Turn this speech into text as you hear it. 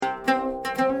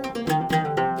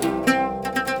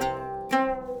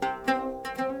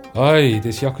Hi,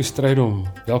 dis Jaco Strydom.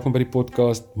 Welkom by die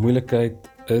podcast Moeilikheid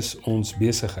is ons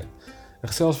besigheid.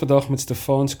 Ek gesels vandag met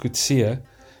Stefans Coetzee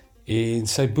en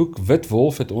sy boek Wit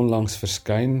Wolf het onlangs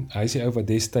verskyn. Hy is die ou wat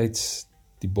destyds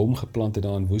die bom geplant het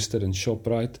daar in Woester in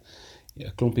Shoprite.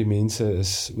 'n Klompie mense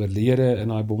is oorlede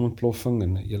in daai bomontploffing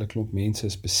en 'n hele klomp mense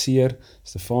is beseer.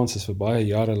 Stefans is vir baie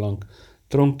jare lank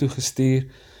tronk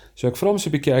toegestuur. So ek vra hom so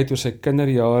 'n bietjie uit oor sy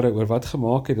kinderjare, oor wat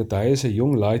gemaak het dat hy as 'n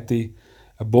jong laaitie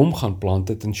 'n bom gaan plant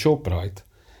het in Shoprite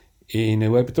en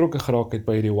hoe hy betrokke geraak het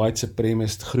by die white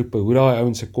supremacist groepe, hoe daai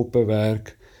ouens se koppe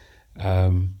werk,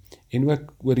 en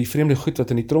ook oor die vreemde goed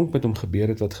wat in die tronk met hom gebeur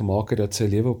het, wat gemaak het dat sy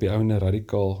lewe op die ouene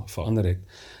radikaal verander het.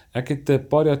 Ek het 'n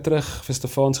paar jaar terug vir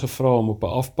Stefans gevra om op 'n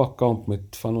afpakkamp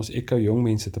met van ons Echo jong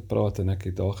mense te praat en ek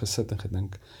het daar gesit en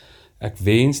gedink, ek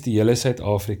wens die hele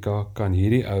Suid-Afrika kan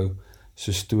hierdie ou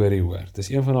so storie hoor. Dis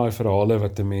een van daai verhale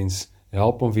wat 'n mens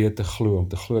help om weer te glo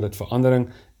dat verandering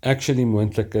actually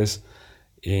moontlik is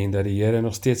en dat die Here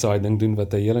nog steeds daai ding doen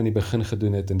wat hy heel aan die begin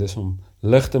gedoen het en dis om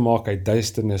lig te maak uit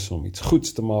duisternis, om iets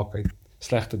goeds te maak uit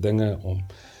slegte dinge, om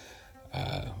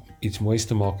iets moois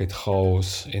te maak uit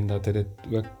chaos en dat hy dit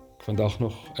ook vandag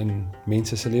nog in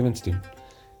mense se lewens doen.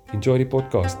 Enjoy die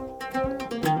podcast.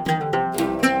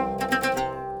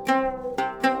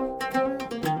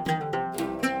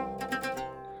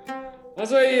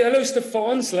 Hallo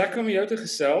Stefans, lekker om jou te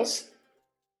gesels.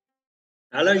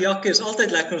 Hallo Jaco, is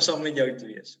altyd lekker om saam met jou te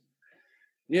wees.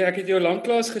 Ja, ek het jou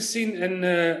lanklaas gesien in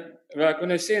ek kon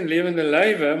nou sê in lewende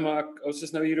lywe, maar ons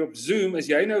is nou hier op Zoom. Is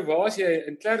jy nou, waar is jy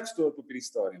in Klerksdorp op hierdie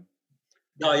stadium?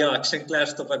 Ja, ek sien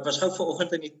Klerksdorp. Ek was gou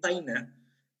vanoggend in die tuine.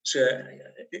 So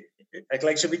ek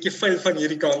lyk so 'n bietjie vuil van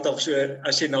hierdie kant af. So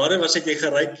as jy nader was, het jy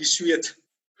geruik die sweet.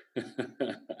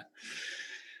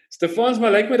 Stefans,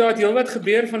 maar lyk my daar het heel wat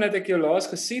gebeur vandat ek jou laas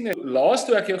gesien het. Laas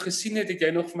toe ek jou gesien het, het jy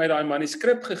nog vir my daai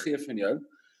manuskrip gegee van jou.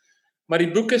 Maar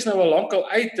die boek is nou al lankal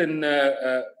uit en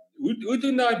hoe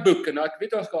doen daai boek? En ek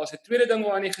weet daar's 'n tweede ding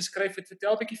waaraan jy geskryf het.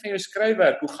 Vertel 'n bietjie van jou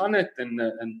skryfwerk. Hoe gaan dit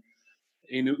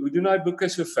en hoe doen daai boeke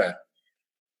sover?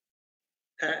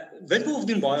 Wit Wolf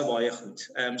doen baie goed.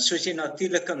 Soos jy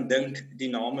natuurlik kan dink, die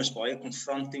naam is baie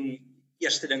confronting.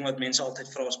 Eerste ding wat mense altyd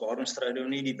vra is waarom stry jy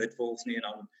nie die Wit Wolf nie, en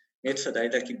dan net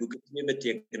verduidelik die boek het twee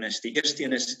betekenis. Die eerste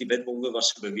een is die Wit Wolwe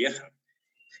was 'n beweging.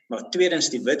 Maar tweedens,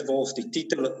 die Wit Wolf, die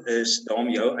titel is daar om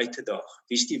jou uit te daag.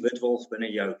 Wie's die Wit Wolf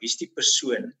binne jou? Wie's die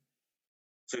persoon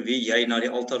vir wie jy na die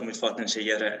altaar moet vat en sê,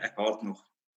 Here, ek haat nog.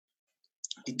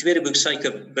 Die tweede boek,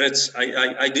 Suiker Brits,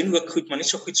 hy doen ook goed, maar nie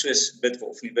so goed soos Wit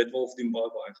Wolf nie. Wit Wolf doen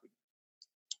baie goed.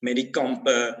 Met die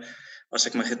kampe, as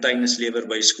ek my getuienis lewer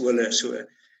by skole, so.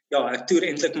 Ja, ek toer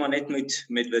eintlik maar net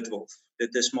met Wit Wolf.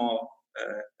 Dit is maar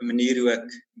 'n manier hoe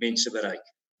ek mense bereik.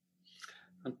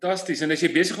 Fantasties. En as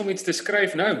jy besig om iets te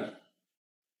skryf nou?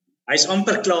 Hy's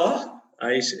amper klaar.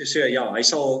 Hy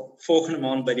sal volgende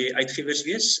maand by die uitgewers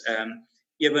wees.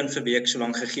 Ewen vir wie ek so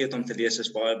lank gegee het om te lees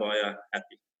is baie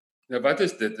happy. Nou wat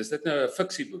is dit? Is dit nou 'n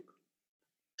fiksieboek?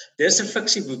 Dis 'n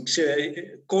fiksieboek. So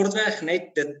kortweg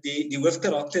net die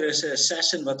hoofkarakter is 'n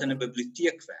assassin wat in 'n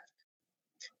biblioteek werk.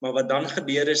 Maar wat dan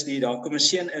gebeur is daar kom 'n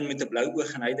seun in met 'n blou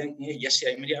oog en hy dink nee,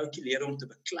 jy moet die ouetjie leer om te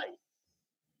beklei.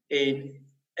 En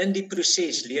in die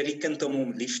proses leer die kind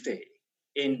om lief te hê.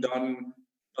 En dan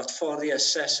laat vaar die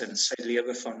assassin sy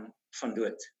lewe van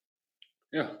dood.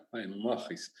 Ja,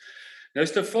 magies. Nou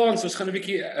Stefans, ons gaan 'n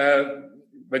bietjie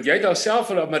want jy het alself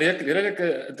al 'n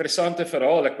redelike interessante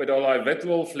verhaal. Ek weet daai Wit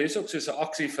Wolf lees ook soos 'n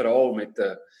aksieverhaal met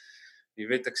jy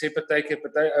weet, ek sê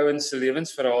party ouens se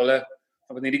lewensverhale.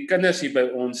 Want die kinders hier by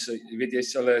ons, jy weet, jy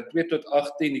sal 2 tot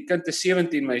 18, die kind is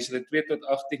 17, maar jy sal 2 tot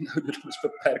 18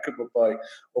 ouderdomsbeperking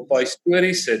op daai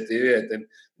storie sit, jy weet. En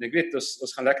ek weet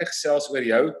ons gaan lekker gesels oor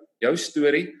jou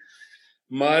storie.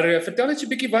 Maar vertel net so 'n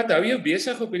bietjie, wat hou jou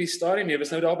besig op hierdie stadium? Jy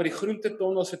was nou daar by die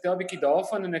groentetonnels, vertel 'n bietjie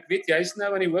daarvan en ek weet jy's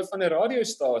nou aan die hoof van 'n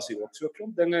radiostasie ook. So 'n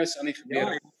klomp dinge is aan die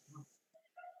gebeur. Ja.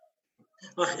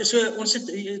 So ons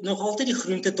het nog altyd die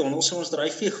groentetonnels, so ons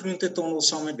dryf 4 groentetonnels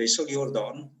saam met Wessel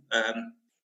Jordaan.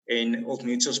 En Old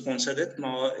Mutual sponsor dit,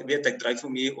 maar weet ek dryf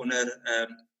hom hier onder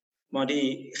maar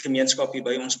die gemeenskap hier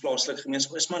by ons plaaslike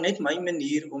gemeenskap is maar net my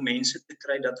manier om mense te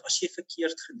kry dat as jy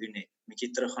verkeerd gedoen het, moet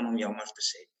jy teruggaan om jammer te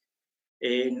sê.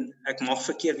 En ek mag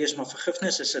verkeerd wees, maar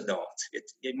vergifnis is 'n daad.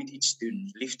 Weet, jy moet iets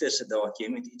doen. Liefde is 'n daad. Jy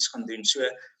moet iets gaan doen. So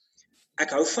ek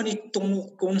hou van die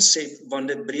tonnel konsep want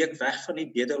dit breek weg van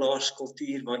die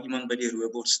bedelaarskultuur waar iemand by die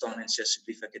robot staan en sê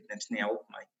asseblief ek het niks nie, help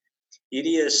my.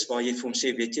 Hierdie is waar jy vir hom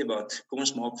sê, weet jy wat, kom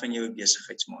ons maak van jou 'n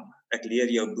besigheidsman. Ek leer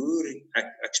jou boer,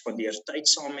 ek spandeer tyd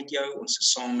saam met jou, ons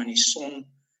is saam in die son,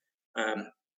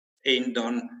 en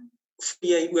dan voel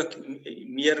jy ook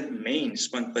meer mens,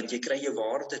 want jy kry jou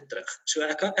waarde terug. So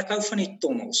ek hou van die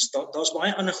tonnels. Daar's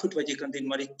baie ander goed wat jy kan doen,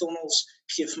 maar die tonnels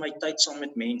gee vir my tyd saam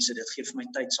met mense, dit gee vir my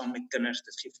tyd saam met kinders,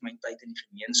 dit gee vir my tyd in die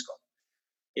gemeenskap.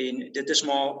 En dit is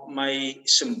maar my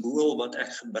simbool wat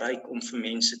ek gebruik om vir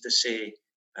mense te sê,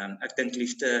 ek dink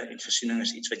liefde en versoening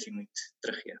is iets wat jy moet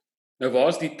teruggee. Nou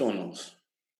waar's die tonnels?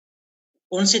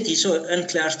 Ons het hierso in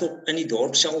Klerksdorp in die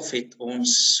dorp self het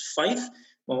ons 5,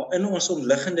 maar in ons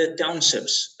omliggende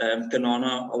townships,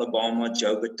 Kanana, Alabama,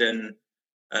 Jouberton,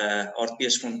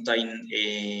 Aardbeesfontein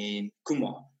en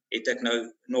Kuma, het ek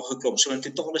nou nog geklop. So in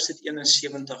totaal is dit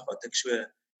 71 wat ek so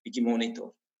bietjie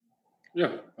monitor.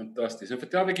 Ja, fantasties. En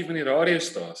vertel 'n bietjie van die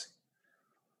radiostasie.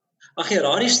 Ag ja,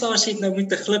 radiostasie het nou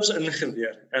met 'n glips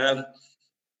ingebeur.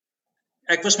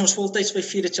 Ek was mos voltyds by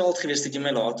Feed the Child gewees toe jy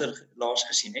my laas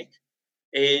gesien het.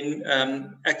 En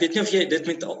ek weet nie of jy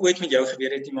dit ooit met jou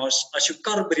gebeur het nie, maar as jou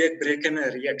kar breek in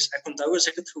 'n reeks. Ek onthou as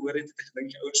ek dit gehoor het ek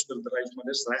gedink die ouens bedryf, maar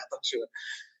dis regtig so.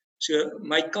 So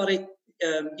my kar het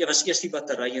was eers die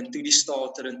battery en toe die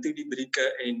starter en toe die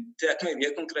brieke en toe ek my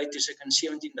weer kon kry toe ek in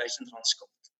R17,000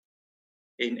 skuld.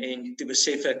 En toe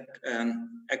besef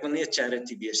ek wil nie 'n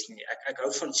charity wees nie. Ek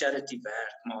hou van charity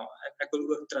werk, maar ek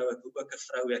wil ook trou, ek wil ook 'n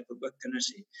vrou, ek wil ook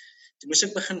kinders hê. Toe moes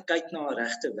ek begin kyk na 'n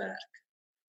regte werk.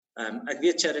 Ek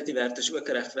weet charity werk is ook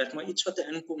 'n regte werk, maar iets wat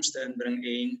 'n inkomste inbring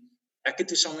en ek het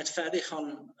toe saam met Ferdi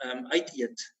gaan uit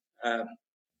eet.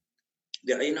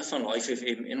 Die eienaar van Life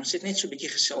FM en ons het net so 'n bietjie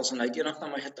gesels en hy het eendag na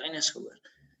my getuienis gehoor.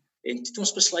 En toe het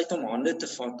ons besluit om hande te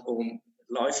vat om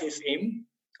Life FM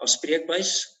as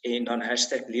spreekbuis en dan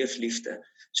 #leefliefde.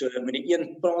 So met die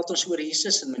een praat ons oor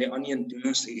Jesus en met die ander een doen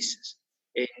ons Jesus.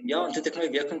 En ja, en toe het ek my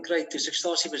weer kon kry toe ek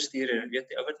stasiebestuurder, weet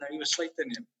jy, ou wat nou die besluite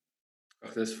neem.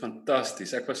 Ag, dis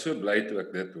fantasties. Ek was so bly toe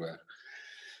ek dit hoor.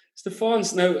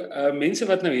 Stefans, nou mense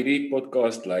wat nou hierdie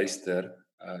podcast luister,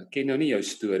 ken nou nie jou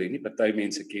storie nie. Party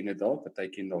mense ken dit dalk, party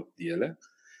ken dalk dele.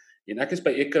 En ek is by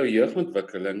Echo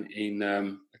Jeugontwikkeling en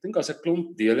ek dink as 'n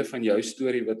klomp dele van jou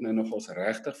storie wat nou nogals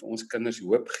regtig vir ons kinders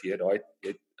hoop gee. Daai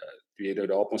toe jy nou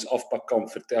daar op ons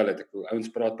afpakkamp vertel het. Ek wil ouens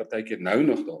praat partykeer nou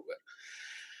nog daaroor.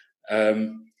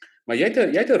 Maar jy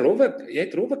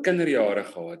het rowwe kinderjare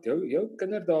gehad. Jou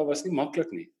kinderdae was nie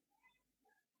maklik nie.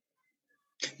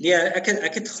 Nee,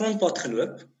 ek het grondpad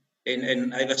geloop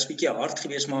en hy was bietjie hard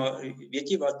geweest, maar weet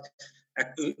jy wat,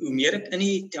 hoe meer ek in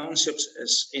die townships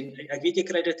is en ek weet jy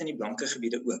kry dit in die blanke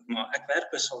gebiede ook, maar ek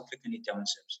werk besaaklik in die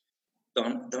townships.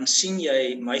 Dan sien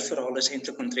jy my verhaal is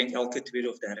eintlik omtrent elke tweede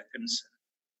of derde kind se.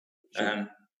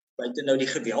 Buite nou die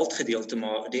geweld gedeelte,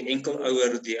 maar die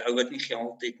enkelouer, die ou wat nie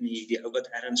geld het nie, die ou wat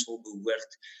ergens wil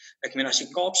behoort. Ek meen as jy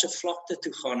Kaapse vlakte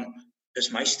toe gaan,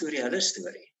 is my storie hulle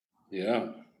storie.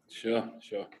 Ja,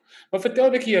 sure. Maar vertel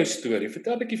 'n bietjie jou storie.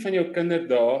 Vertel 'n bietjie van jou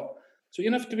kinderdae. So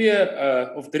 1 of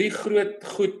 2 of 3 groot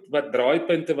goed wat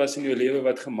draaipunte was in jou lewe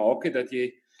wat gemaak het dat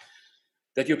jy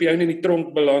op die einde in die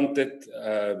tronk beland het.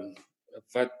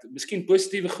 Wat miskien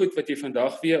positiewe goed wat jy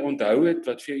vandag weer onthou het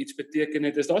wat vir jou iets beteken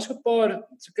het. Is daar so 'n paar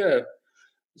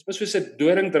dis was soos 'n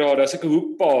doringdraad, daar's 'n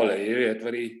hoekpale, jy weet,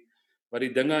 wat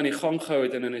die dinge aan die gang gehou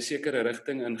het en in 'n sekere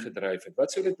rigting ingedryf het.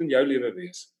 Wat sou dit in jou lewe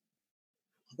wees?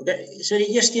 Okay, so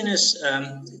die eerste een is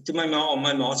toe my ma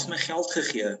het my geld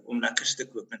gegee om lekkers te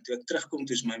koop en toe ek terugkom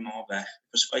toe is my ma weg.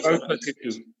 Ek was 5 jaar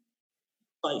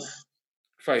oud.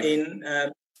 5. En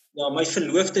ja, my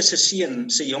verloofde se seun,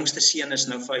 sy jongste seun is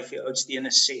nou 5 jaar oud, die een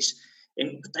is 6.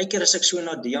 En partykeer as ek so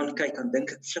na Dion kyk, dan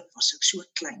dink ek, flip, was ek so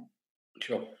klein.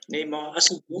 Ja. Nee, maar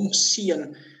as 'n jong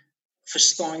seun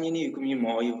verstaan jy nie hoekom jy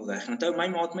ma jou wil weg. En onthou my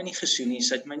ma het my nie gesoen nie,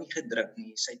 sy het my nie gedruk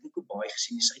nie, sy het nie kobaai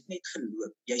gesien nie, sy het net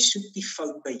geloop. Jy soek die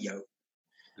fout by jou.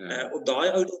 Ja. Op daai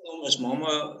ouderdom is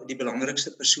mamma die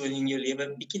belangrikste persoon in jou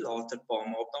lewe, bietjie later pa,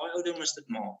 maar op daai ouderdom is dit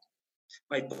ma.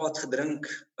 My pa het gedrink,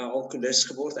 alkoholist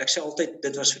geword. Ek sê altyd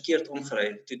dit was verkeerd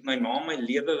omgery. Toe my ma my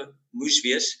lewe moes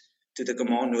wees, toe ek 'n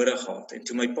ma nodig gehad en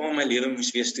toe my pa my lewe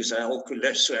moes wees toe sy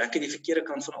alkoholist. So ek het die verkeerde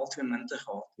kant van al twee munte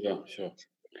gehad. Ja, sure.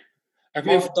 Ek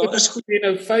meen daar is goed jy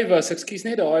nou 5 was. Ekskuus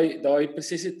net daai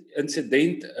presiese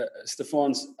insident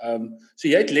Stefans. So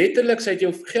jy het letterlik sy het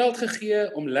jou geld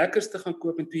gegee om lekkers te gaan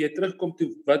koop en toe jy terugkom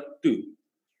toe wat toe?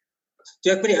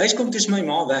 Toe ek by die huis kom, toe is my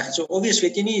ma weg. So obvious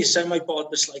weet jy nie, sy my pa het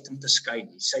besluit om te skei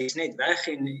nie. Sy is net weg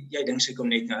en jy dink sy kom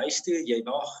net na huis toe, jy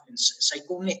wag en sy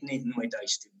kom net nooit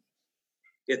huis toe.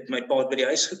 Weet my pa het by die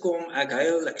huis gekom, ek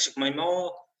huil, ek soek my ma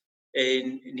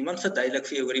en niemand verduidelik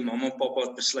vir jou oor die mamma en pappa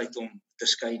het besluit om te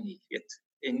skei nie, weet.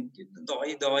 En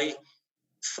daai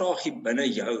vraagie binne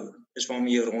jou is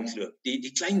waarmee jy rondloop.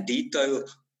 Die klein detail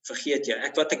vergeet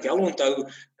jy. Wat ek wel onthou,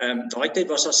 daai tyd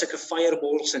was daar sulke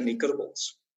fireballs en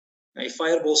knikkerballs. Nou die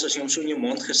fireballs as jy hom so in jou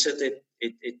mond gesit het,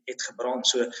 het gebrand.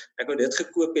 So ek wou dit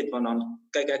gekoop het, want dan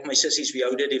kyk ek my sissies wie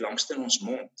hou dit die langste in ons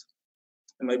mond.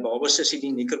 En my baba sussie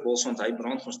die Knikkerbols, want hy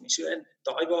brand ons nie. So en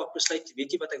daai waar ek besluit,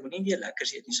 weet jy wat, ek wil nie weer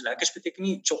lekkers eet nie. So lekkers beteken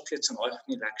nie chocolates en daai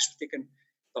nie, lekkers beteken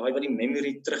daai wat die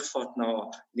memory terugvat na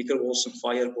Knikkerbols en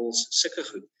Fireballs, sulke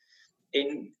goed.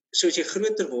 En soos jy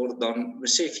groter word, dan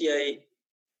besef jy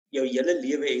jou hele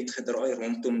lewe het gedraai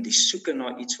rondom die soeke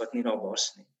na iets wat nie daar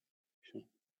was nie.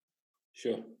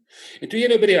 Sure. En toe jy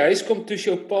nou by die huis kom, toe is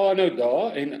jou pa nou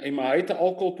daar en maar hy het 'n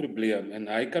alkoholprobleem en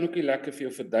hy kan ook nie lekker vir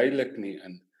jou verduidelik nie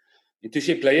in. En toe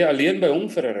jy bly jy alleen by hom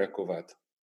vir 'n ruk of wat?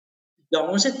 Ja,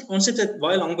 ons het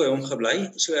baie lank by hom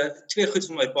gebly. So twee goed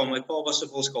vir my pa. My pa was 'n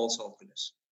volskaalse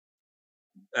alkoholist.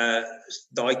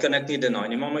 Daai kan ek nie deny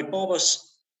nie, maar my pa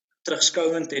was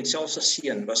terugskouend en selfs as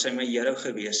seun was hy my hero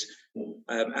gewees.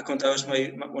 Ek onthou as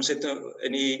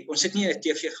ons het nie 'n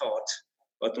TV gehad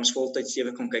wat ons voltyds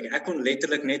TV kon kyk. Ek kon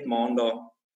letterlik net maandag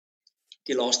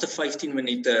die laaste 15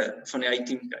 minute van die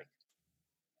I-team kyk.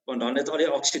 Want dan het al die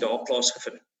aksie daar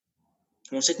plaasgevind.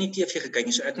 Ons het nie TV gekyk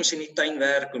nie, so ek moes in die tuin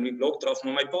werk en die blok draf,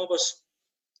 maar my pa was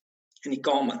in die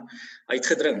kamer. Hy het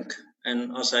gedrink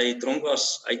en as hy dronk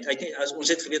was, ons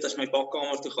het geweet as my pa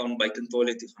kamer toe gaan, buite in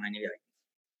toilet toe gaan hy nie uit.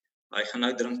 Hy gaan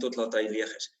nou drink totdat hy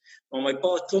leeg is. Maar my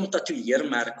pa het klomp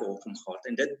tatoeëermerke op hom gehad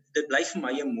en dit bly vir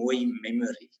my 'n mooi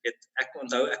memory. Ek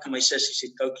onthou ek en my sissies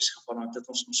het koutjies gevang en dit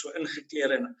ons so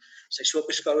ingekleer en sy so op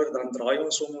die skouer, dan draai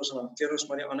ons om ons en dan keer ons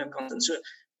maar die ander kant en so.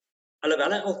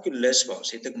 Alhoewel hy alkoholist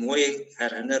was, het ek mooi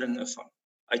herinneringe van.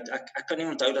 Ek kan nie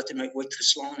onthou dat hy my ooit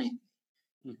geslaan het.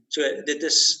 So dit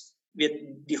is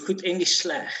weet die goed en die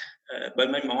sleg. By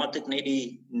my ma het ek net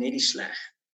die sleg.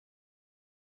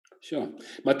 Sure.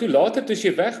 Maar toe later toe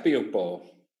jy weg by jou pa.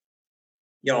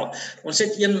 Ja, ons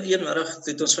het eenmiddag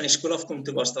toe ons van die skool af kom,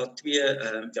 toe was daar twee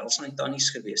welstand tannies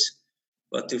gewees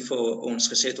wat toe vir ons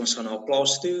gesê het ons gaan na 'n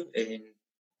plaas toe en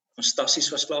ons tassies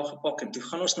was klaar gepak en toe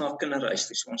gaan ons na 'n kinderhuis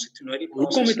toe. So ons het toe nooit die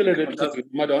plaas. Hoekom het hulle dit gedoen?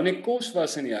 Maar daar nie kos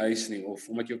was in die huis nie of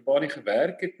omdat jou pa nie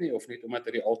gewerk het nie of net omdat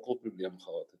hy die alkoholprobleem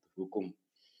gehad het? Hoekom?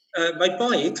 My pa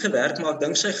het gewerk, maar ek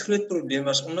dink sy groot probleem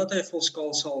was omdat hy 'n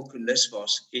volskaalse alkoholist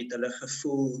was, het hulle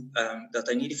gevoel dat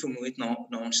hy nie die vermoë het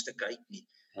na ons te kyk nie.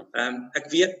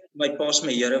 Ek weet my pa's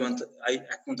my here want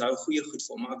ek onthou goeie goed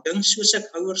vir hom, maar ek dink soos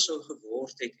ek ouer sou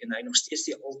geword het en hy nog steeds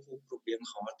die alkoholprobleem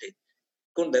gehad het,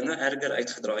 kon dinge erger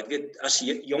uitgedraai. Ek weet as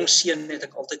jong seun het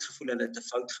ek altyd gevoel hulle het 'n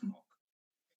fout gemaak.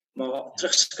 Maar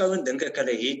terugskouend dink ek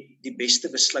hulle het die beste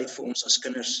besluit vir ons as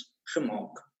kinders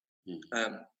gemaak.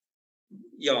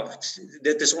 Ja,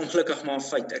 dit is ongelukkig maar 'n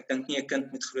feit. Ek dink nie 'n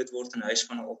kind moet groot word in 'n huis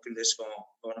van 'n alkoholist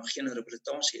waar nog geen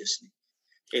rehabilitasie is nie.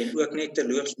 En ook net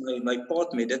terloops my pa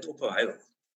het met dit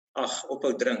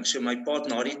ophou drink. So my pa het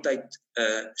na die tyd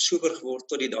sober geword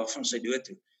tot die dag van sy dood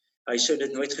toe. Hy sou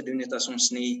dit nooit gedoen het as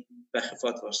ons nie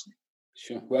weggevat was nie.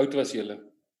 Sjoe, hoe oud was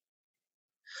julle?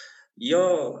 Ja,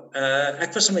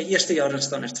 ek was in my eerste jaar in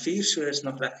standaard 4, so is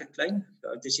nog lekker klein. Hoe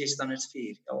oud is jy standaard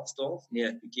 4? 11, 12?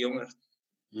 Nee, bietjie jonger.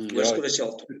 Hoërskool is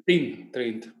al 10,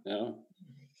 trend, ja.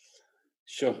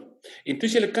 Sjoe. En toe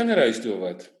is julle kinderhuis toe of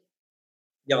wat?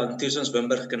 Ja, en toe is ons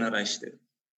Wimberg kinderhuis toe.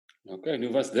 Okay, en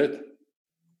hoe was dit?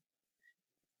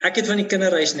 Ek het van die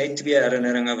kinderhuis net twee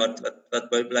herinneringe wat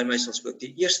bly my sal spook.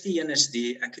 Die eerste een is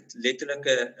ek het letterlik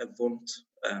 'n wond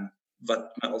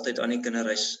wat my altyd aan die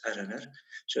kinderhuis herinner.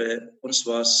 So ons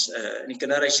was in die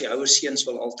kinderhuis, die ouer seuns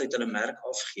wil altyd hulle merk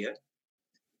afgee.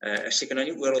 Ek seker nou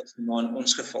nie oral maar in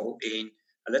ons geval en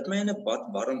hulle het my in 'n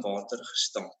bad warm water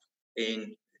gestamp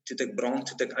en toe ek brand,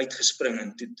 toe ek uitgespring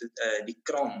en toe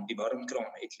die warm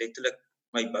kraan het letterlik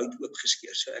my bout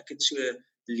oopgeskeur. So ek het so 'n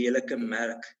lelike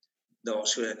merk daar.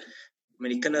 So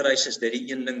met die kinderhuis is dit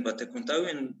die een ding wat ek onthou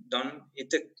en dan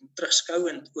het ek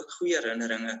terugskouend ook goeie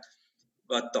herinneringe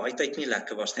wat daai tyd nie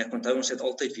lekker was nie. Ek onthou ons het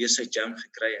altyd weer sy jam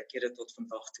gekry. Ek eet dit tot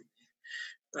vandag toe.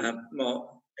 Maar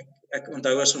ek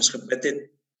onthou as ons gebid het,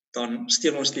 dan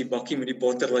steel ons die bakkie met die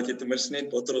botter wat jy ten minste net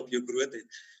botter op jou brood het.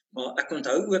 Maar ek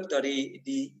onthou ook dat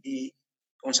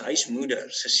ons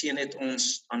huismoeder, se seun het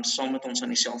ons saam met ons aan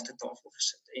dieselfde tafel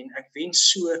gesit. En ek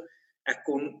wens so ek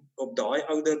kon op daai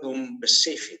ouderdom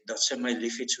besef het dat sy my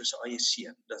liefhet soos 'n eie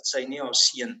seun, dat sy nie haar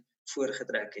seun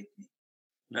voorgedrek het nie.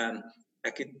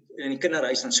 Ek het in die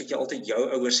kinderhuis dan soek jy altyd jou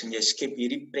ouers en jy skep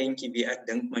hierdie prentjie wie ek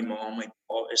dink my ma en my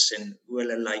pa is en hoe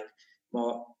hulle lyk,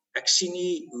 maar ek sien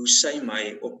nie hoe sy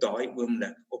my op daai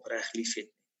oomblik opreg liefhet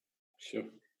nie. Sure.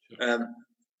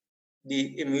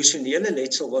 Die emosionele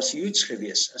letsel was huge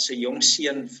geweest. As 'n jong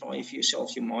seun vra jy vir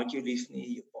jouself, jou maat jou lief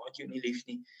nie, jou pa het jou nie lief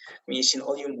nie. Maar jy sien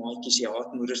al jou maatjies, jy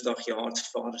haat Moedersdag, jy haat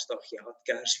Vadersdag, jy haat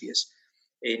Kersfees.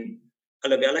 En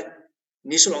alhoewel ek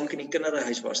nie so lank in die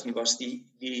kinderhuis was nie, was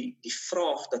die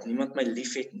vraag dat niemand my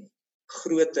liefhet nie,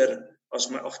 groter as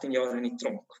my 18 jaar in die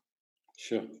tronk.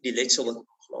 Sure. Die letsel wat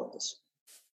gelaat is.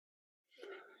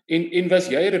 En was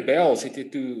jy rebels? Het jy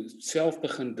toe self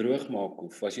begin droog maak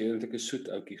of was jy eintlik 'n soet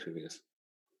ouetjie geweest?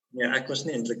 Ja, ek was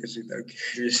nie eintlik 'n soet ouetjie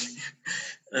geweest nie.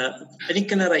 In die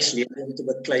kinderhuis leer jy om te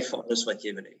beklei vir alles wat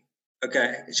jy wil hê.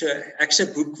 Okay, so ek's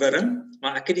 'n boekwurm,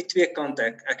 maar ek het die twee kante.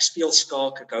 Ek speel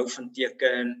skaak, ek hou van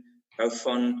teken, hou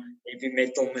van heavy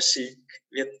metal musiek,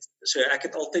 weet, so ek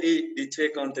het altyd die twee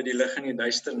kante, die lig en die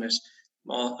duisternis,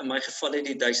 maar in my geval het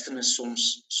die duisternis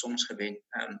soms gewen.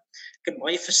 Ek het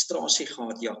baie frustrasie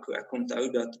gehad, Jaco. Ek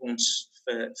onthou dat ons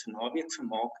vir naweek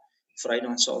vermaak,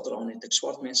 Vrydag en Saterdag het ek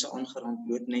swart mense aangerand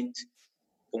bloot net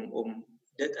om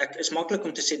dit, ek is maklik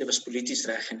om te sê dit was polities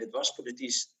reg en dit was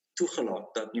polities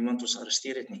toegelaat dat niemand ons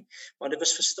arresteer het nie. Maar dit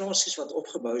was frustrasies wat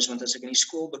opgebou is, want as ek in die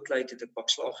skool beklei het ek pak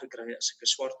slaag gekry as ek 'n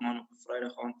swart man op 'n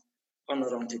Vrydag aand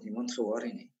het niemand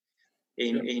geworry nie.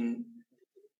 En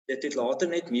dit het later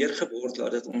net meer geword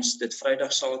dat ons dit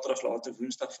Vrydag, Saterdag, later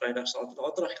Woensdag, Vrydag,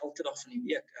 Saterdag, elke dag van die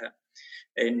week.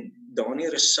 En Daniel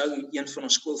Rousseau, een van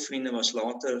ons skoolvriende, was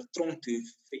later tronk toe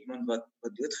vir iemand wat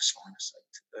doodgeslaan is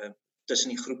uit tussen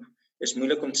die groep. Is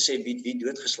moeilik om te sê wie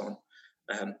doodgeslaan.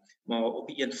 Maar op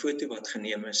die een foto wat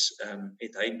geneem is,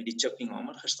 het hy met die chipping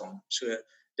hamer gestaan. So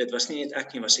dit was nie net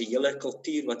ek nie, was 'n hele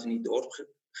kultuur wat in die dorp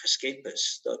geskep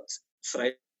is dat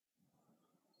Vrydag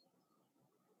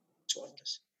swart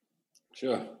is.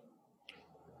 Sure.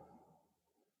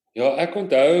 Ja, ek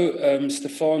onthou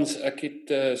Stefans, ek het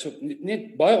so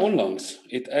net baie onlangs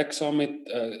het ek saam met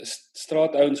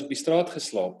straatouens op die straat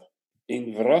geslaap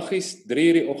en wraggies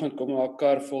 3:00 die oggend kom 'n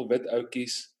kar vol wit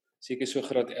ouetjies, seker so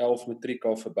graad 11 matriek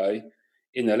al verby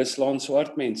en hulle slaan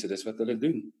swart mense, dis wat hulle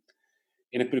doen.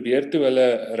 En ek probeer toe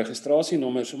hulle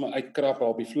registrasienommer sommer uitkrap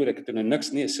op die vloer. Ek het nou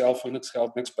niks nie, 'n selfoon, niks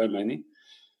geld, niks by my nie.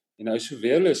 En nou so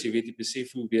weerloos, jy weet, jy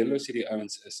besef hoe weerloos hierdie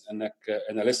ouens is en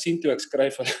hulle sien toe ek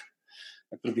skryf ek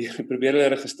probeer hulle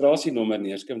registrasienommer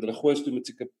neerskryf, want hulle gooi toe met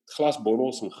seker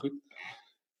glasbottels en goed.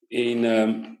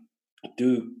 En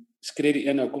toe skree die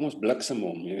een nou, kom ons bliksem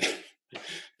hom, jy weet.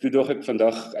 Toe dog ek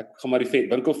vandag, ek gaan maar die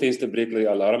winkelvenster breek, laat die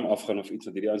alarm afgaan of iets,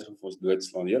 want hierdie ouens gaan vir ons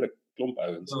doodslaan, hele klomp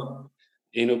ouens.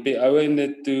 En op die ou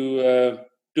ende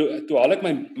toe haal ek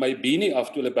my beanie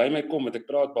af, toe hulle by my kom, want ek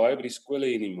praat baie by die skole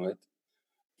hier in die Moed.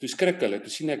 Toe skrik hulle, toe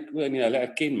sien ek, nee, hulle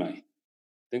herken my.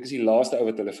 Dink is die laaste ou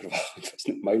wat hulle verwag het, was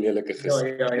net my lelike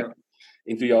gesig. Ja.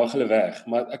 En toe jaag hulle weg.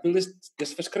 Maar ek wil dis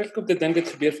verskriklik om te dink dit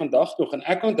gebeur vandag nog. En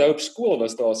ek onthou op skool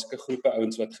was daar sulke groepe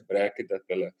ouens wat gebruik het dat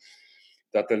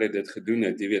hulle dit gedoen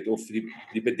het, jy weet, of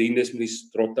die bedienis met die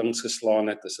strottings geslaan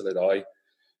het as hulle daai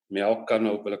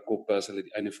melkkanne op hulle koppe as hulle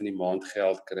die einde van die maand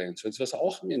geld kry en so. Dit was 'n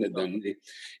algemene ding.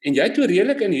 En jy het toe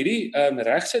redelik in hierdie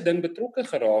regse ding betrokke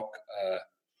geraak.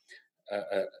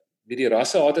 Die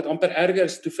rassehaat het amper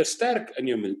erger toe versterk in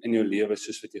jou lewe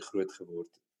soos wat jy groot geword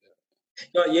het.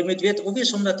 Ja, jy moet weet,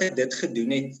 obvious omdat ek dit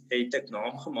gedoen het ek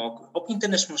naam gemaak.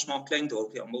 Opington is mos maar 'n klein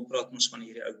dorpie. Almal praat mos van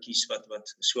hierdie ouetjies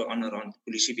wat so aan die rand.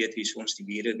 Polisie weet wie ons, die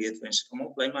bure weet wie ons.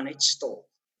 Almal bly maar net stil.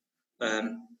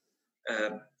 En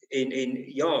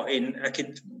ek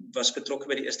was betrokke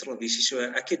by die eerste televisie, so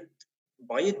ek het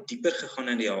baie dieper gegaan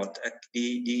in die haat.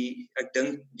 Ek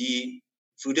dink die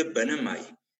woede binne my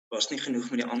was nie genoeg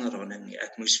met die aanranding nie.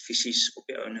 Ek moes fisies op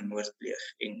die ouene moord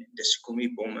pleeg en dis hoekom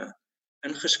die bomme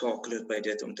ingeskakel het by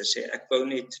dit om te sê ek wou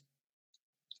net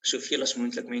soveel as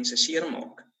moontlik mense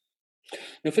seermaak.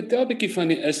 Nou vertel 'n bietjie van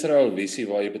die Israel visie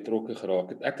waar jy betrokke geraak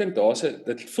het. Ek dink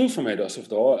dit voel vir my asof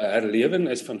daar 'n herlewing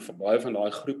is van baie van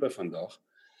daai groepe vandag.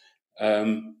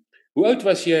 Hoe oud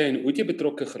was jy en hoe het jy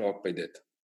betrokke geraak by dit?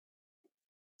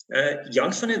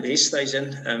 Jan van der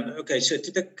Westhuizen, so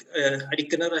toe ek uit die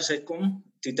kinderhuis uitkom,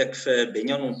 toe ek vir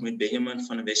Benjamin ontmoet, Benjamin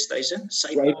van der Westhuizen.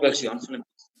 Sy pa was Jan van der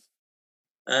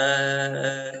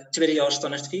tweede jaar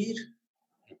standaard 4.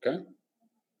 Okay.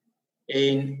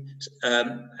 En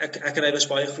ek en hy was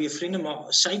baie goeie vriende,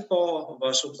 maar sy pa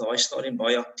was op daai stadium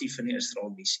baie aktief in die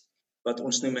Israel visie, wat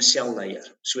ons noem 'n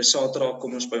selleier. So Saterdag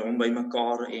kom ons by hom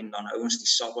bymekaar en dan hou ons die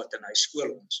Sabbat en hy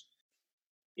skool ons.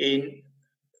 En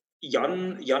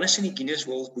Jan is in die Guinness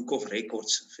World Book of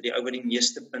Records vir die ou wat die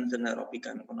meeste punte in 'n rugby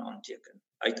game kon aanteken.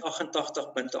 Hy het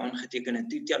 88 punte aangeteken en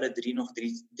toe tel hulle 3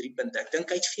 punte. Ek dink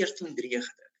hy het 14-3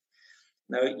 gedink.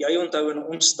 Nou jy onthou in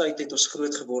ons tyd het ons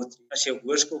groot geword. As jy op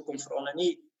hoërskool kom veral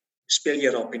nie speel jy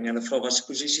rugby en hulle vra watter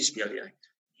posisie speel jy?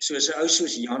 So 'n ou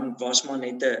soos Jan was maar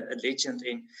net 'n legend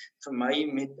en vir my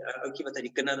met 'n ouetjie wat uit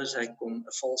die kinderhuis uitkom,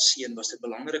 'n valseun, was dit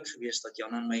belangrik geweest dat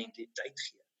Jan aan my identiteit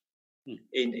gee.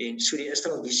 En so die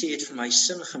Israel visie het vir my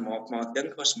sin gemaak, maar ek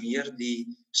dink was meer die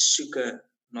soeke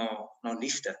na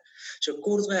liefde. So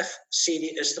kortweg sê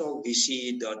die Israel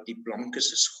visie dat die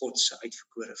blankes is God se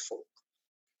uitverkore volk.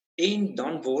 En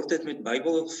dan word dit met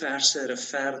Bybelverse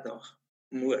regverdig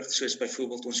moord, soos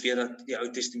byvoorbeeld ons weet dat die Ou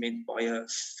Testament baie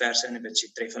verse in dit sê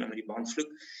tref hulle met die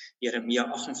bandvloek. Jeremia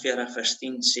 48 vers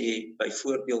 10 sê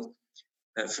byvoorbeeld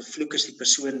vervloek is die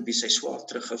persoon wie sy swaard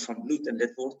terughou van bloed, en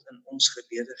dit word in ons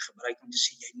gebede gebruik om te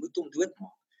sê jy moet hom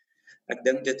doodmaak. Ek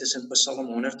dink dit is in Psalm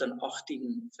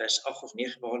 118 vers 8 of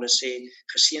 9 waar hulle sê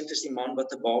geseënd is die man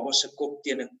wat 'n baba se kop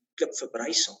teen 'n klip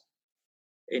verbrysel.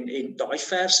 En daai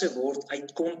verse word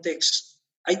uit konteks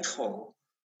uitgehaal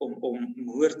om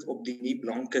moord op die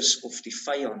nie-blankes of die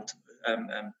vyand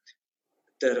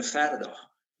te regverdig.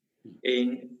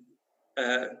 En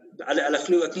hulle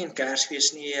glo ook nie in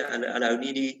Kersfees nie, hulle hou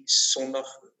nie die Sondag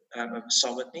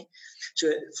Sabbat nie. So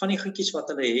van die goedjies wat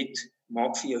hulle het,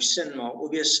 maak vir jou sin, maar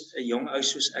obvious 'n jong ou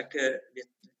soos ek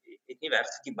het nie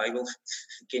werklik die Bybel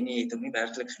geken nie, het hom nie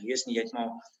werklik gelees nie, jy het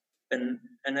maar in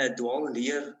 'n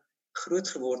dwaalleer groot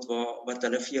geword waar wat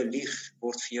hulle vir jou lieg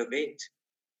word vir jou wet.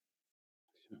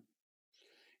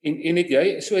 En het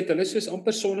jy het hulle soos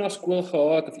amper Sondagskool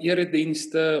gehad of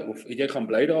eredienste of het jy gaan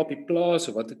bly daar op die plaas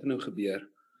of wat het nou gebeur?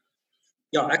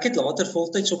 Ja, ek het later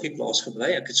voltyds op die plaas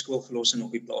gebly. Ek het skool gelos en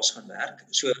op die plaas gaan werk.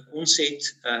 So ons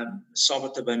het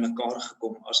Sabbate bymekaar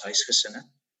gekom as huisgesinne.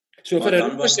 So vir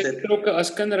dan was dit betrokke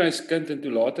as kinderhuiskind en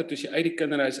toe later toe jy uit die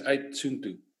kinderhuis uit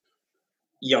soontoe.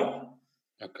 Ja.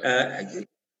 Okay.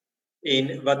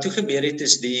 En wat toe gebeur het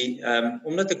is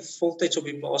omdat ek voltyds op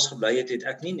die plaas gebly het, het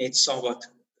ek nie net Sabbat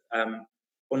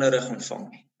onderrig ontvang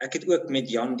nie. Ek het ook met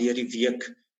Jan deur die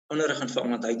week onderrig ontvang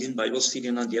want hy doen Bybelstudie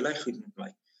en dan deel hy goed met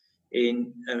my.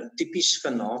 En tipies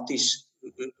fanaties,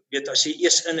 weet as jy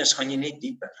eers in is, gaan jy net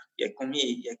dieper. Jy kom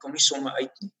nie sommer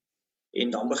uit nie. En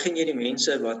dan begin jy die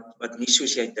mense wat nie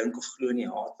soos jy dink of glo nie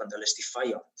haat, want hulle is die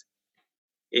vyand.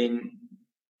 En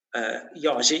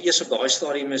ja, as jy eers op daai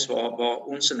stadium is waar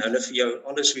ons en hulle vir jou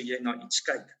alles hoe jy na iets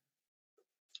kyk,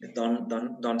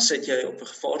 dan sit jy op 'n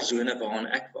gevaarsone waarin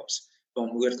ek was, waar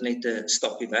moord net 'n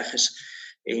stapie weg is.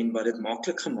 En wat dit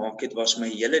maklik gemaak het was my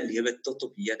hele lewe tot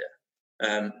op hede.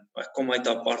 Ek kom uit 'n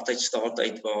apartheidstaat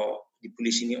uit waar die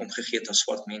polisie nie omgegee het aan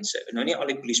swart mense. Nou nie al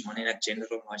die polisiemanne en ek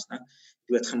generalize nou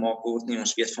doodgemaak word nie.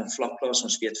 Ons weet van vlakplaas,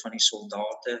 ons weet van die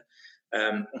soldate.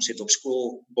 Ons het op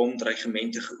skool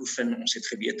bomdreigemente geoefen, ons het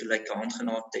geweet hoe lyk 'n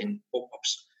handgranaat en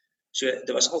pop-ups. So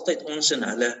dit was altyd ons en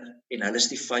hulle is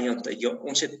die vyand. Ja,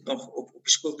 ons het nog op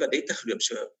die skool kadette geloop,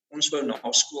 so ons wou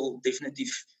na skool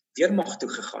definitief weermag toe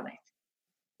gegaan het.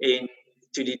 En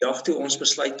toe die dag toe ons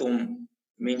besluit om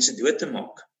mense dood te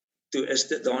maak, toe is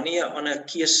dit daar nie 'n ander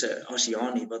keuse as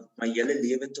ja nie, want my hele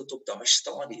lewe tot op daai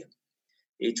stadium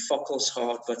het fakkels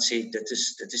gehad wat sê dit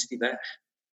is die weg.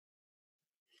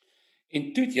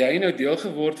 En toe het jy nou deel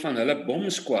geword van hulle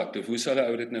bomsquad, of hoe sal hulle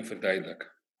ou dit nou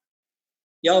verduidelik?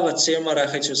 Ja, wat sê maar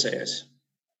reguit soos hy is.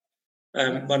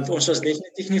 Want ons was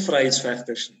definitief nie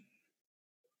vryheidsvegters nie.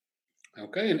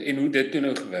 Okay, en hoe dit toe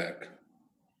nou gewerk?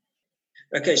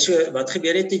 Okay, so wat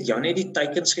gebeur het Jan het die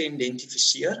teikens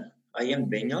geïdentifiseer, hy en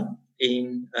Benjan,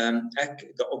 en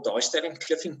ek op daai stadium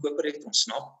Cliff en Koper het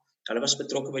ontsnap. Hulle was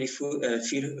betrokke by die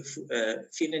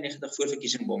 94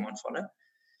 voorverkiesing bomaanvalle.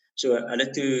 So hulle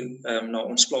toe na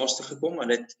ons plaas toe gekom,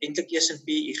 hulle het eintlik eers in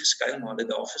PI geskuil, maar hulle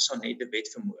daar vir Sanet de Wet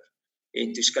vermoor.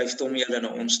 En toe skuif Tommy hulle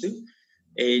na ons toe.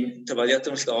 En terwyl jy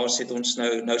ons daar sit, ons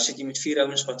nou sit jy met 4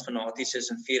 ouens wat fanaties is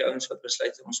en 4 ouens wat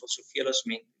besluit ons wil soveel as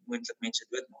moontlik mense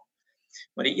doodmaak.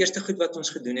 Maar die eerste goed wat ons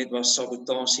gedoen het was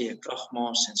sabotasie,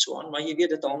 kragmaas en so aan, maar jy weet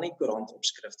dit al nie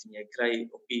koerantopskrifte nie. Jy kry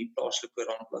op die plaaslike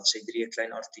koerant bladsy 3 'n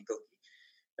klein artikeltjie.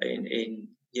 En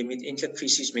jy moet eintlik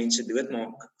fisies mense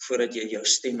doodmaak voordat jy jou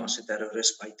stem as 'n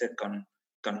terroris buite kan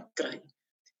kry.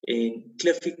 En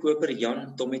Cliffy Koper,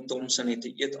 Jan, Tommy Thompson het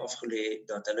 'n eed afgelê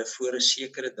dat hulle voor 'n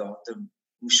sekere datum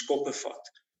moes koppe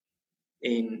vat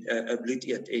en 'n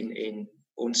bloedeed en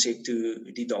ons het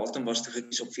toe die datum was toe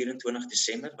gekies op 24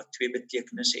 Desember wat 2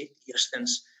 betekenisse het.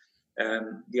 Eerstens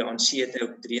die ANC het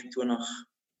op 23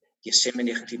 Desember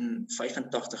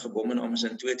 1985 gebom en ons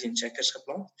in 2 checkers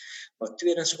geplant. Maar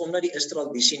tweedens omdat die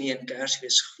Israel visie nie in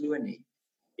Kersfees glo nie.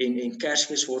 En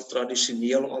Kersfees word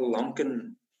tradisioneel al lank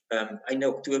in einde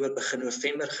Oktober begin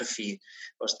November gevier.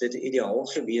 Was dit ideaal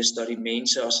geweest dat die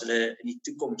mense as hulle in die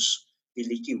toekoms die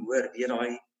liedjie hoor, weer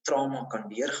daai trauma kan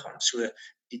deurgaan. So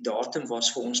die datum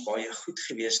was vir ons baie goed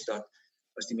geweest dat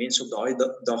as die mense op daai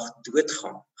dag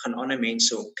doodgaan, gaan ander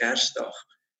mense op Kersdag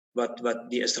wat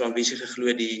die Israel visie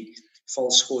geglo die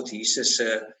valsgod Jesus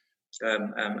se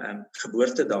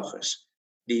geboortedag is.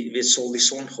 Die sol die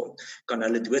songod kan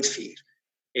hulle doodvier.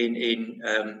 En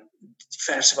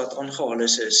verse wat aangehaal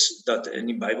is dat in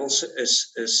die Bybel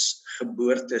is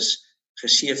geboortes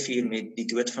geseëvier met die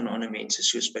dood van ander mense,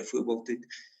 soos byvoorbeeld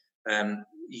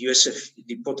Josef,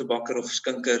 die pottebakker of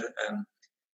skinker,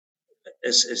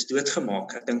 is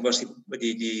doodgemaak. Ek dink was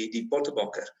die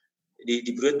pottebakker,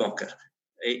 die broodbakker,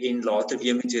 en later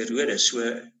weer met Herodes. So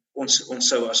ons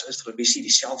sou as Israelisie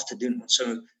dieselfde doen. Ons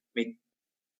sou met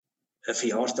 'n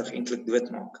verjaarsdag eintlik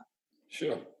doodmaak.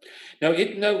 Sure. Nou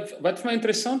wat vir my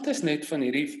interessant is net van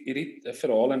hierdie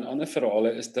verhale en ander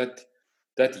verhale is dat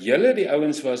julle die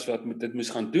ouens was wat dit moes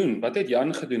gaan doen. Wat het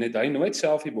Jan gedoen? Het hy nooit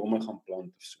self die bomme gaan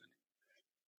plant of so?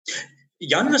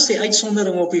 Jan was die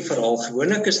uitsondering op die verhaal.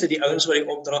 Gewoonlik is dit die ouens wat die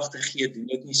opdragte gee, doen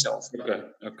dit nie self nie.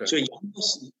 Okay. So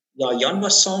Jan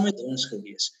was saam met ons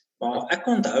gewees. Maar ek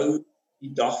onthou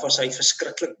die dag was hy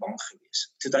verskriklik bang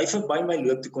gewees. Toe hy verby my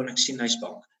loop, toe kon ek sien hy's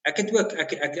bang. Ek het ook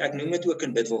ek noem dit ook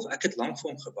in Bidwolf. Ek het lank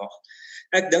vir hom gewag.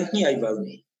 Ek dink nie hy wou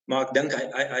nie, maar ek dink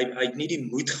hy het nie die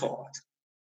moed gehad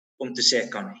om te sê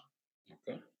ek kan nie.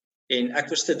 Okay. En ek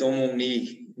was te dom om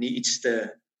nie iets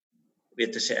te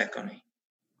sê ek kan nie.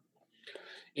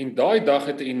 En daai dag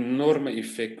het 'n enorme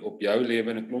effek op jou lewe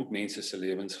en 'n klomp mense se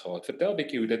lewens gehad. Vertel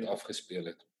bietjie hoe dit afgespeel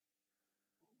het.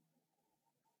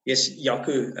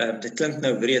 Jaco, dit klink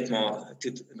nou breed, maar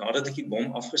nadat ek die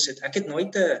bom afgesit, ek het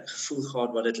nooit 'n gevoel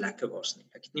gehad wat dit lekker was nie.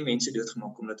 Ek het nie mense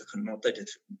doodgemaak omdat ek genot het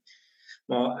dit vir.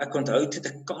 Maar ek onthou toe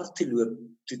ek kar toe loop,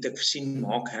 toe ek gesien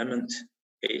Mark Hammond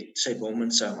het sy bom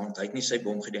in sy hand. Hy het nie sy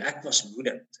bom gedoen. Ek was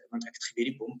woedend, want ek het geweet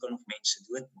die bom kan nog mense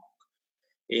doodmaak.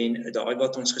 En daai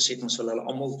wat ons gesê het, ons wil hulle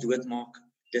almal doodmaak.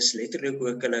 Dis letterlik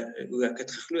hoe ek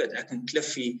het geglo het. Ek en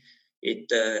Cliffy het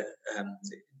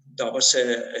daar was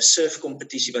 'n surf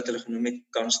kompetisie wat hulle genoem het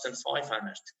Gunston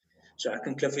 500. So ek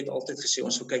en Cliffy het altyd gesê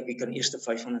ons wil kyk wie kan eers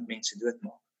 500 mense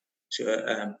doodmaak. So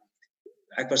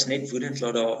ek was net woedend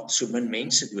dat daar so min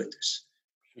mense dood is.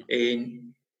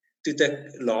 En toe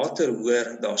ek later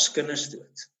hoor daar's kinders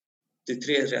dood. Toe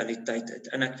tree realiteit uit.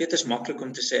 En ek weet is maklik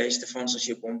om te sê, Stefans, as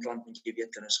jy bom plant, moet jy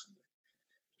weet kinders gaan dood.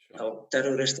 Nou,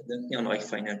 terroriste dink nie aan daai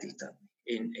fynere detail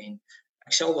nie. En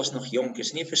ek self was nog jonk,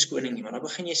 is nie 'n verskoning nie, maar dan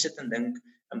begin jy sit en dink,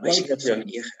 'n meisiekind van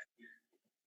 9,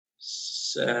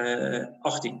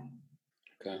 18.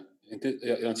 Okay. En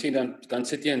dan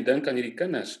sit jy en dink aan hierdie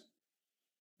kinders.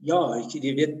 Ja,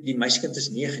 jy weet, die meisiekind is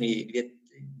 9, jy weet,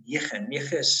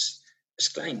 9 is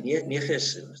klein, 9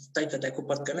 is tyd wat ek op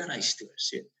pad kinderhuis toe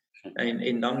is,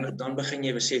 en dan begin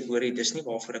jy besef, hoor jy, dis nie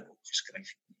waarvoor ek opgeskryf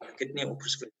het. Ek het nie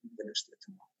opgeskryf om kinders dood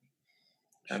te maak.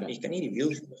 Jy kan nie die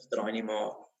wiel draai nie,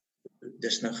 maar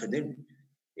dis nou gedoen.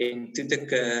 En toe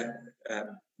ek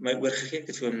my oorgegee, ek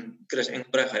het vir Chris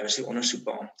Engelbreg, hy was die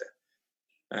ondersoekbeampte.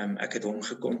 Ek het hom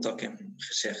gekontak en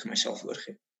gesê, ek myself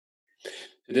oorgee.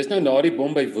 So dis nou na die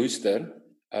bom by Woester.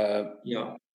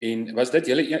 Ja. En was dit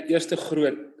julle eerste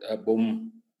groot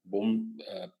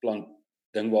bomplant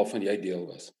ding waarvan jy deel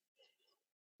was?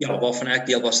 Ja, waarvan ek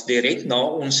deel was. Direk na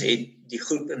ons het die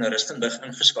groep in Rustenburg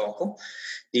ingeskakel.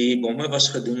 Die bomme was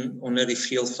gedoen onder die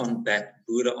vleuel van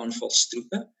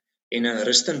boereaanvalstroepe. En in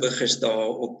Rustenburg is daar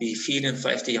op die 4 en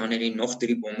 5 Januarie nog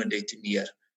 3 bomme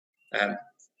detoneer. 'n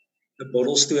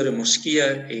Bottelstoer, 'n moskee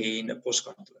en 'n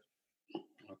poskantoor.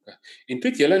 Okay. En toe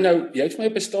het julle nou, jy het vir my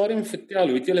op 'n stadium vertel,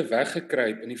 hoe het julle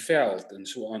weggekruip in die veld en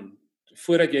so aan,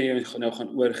 voordat jy nou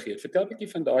gaan oorgee. Vertel 'n bietjie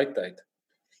van daai tyd.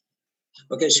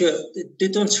 Okay, so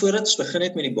dit ons voordat ons begin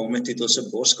het met die bomme, het ons 'n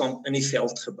boskamp in die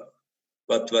veld gebou.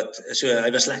 So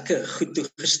hy was lekker goed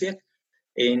toegesteek.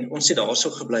 En ons het daarso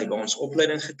gebly, waar ons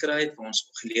opleiding gekry het, waar ons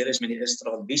geleer is met die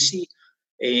Israel visie.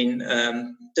 En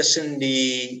tussen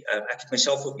ek het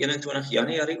myself op 21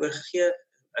 Januarie oorgegee.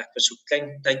 Ek was so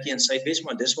klein tydjie in Suidwes,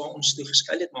 maar dis waar ons toe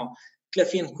geskuil het, maar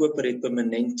Cliffy en Koper het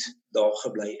permanent daar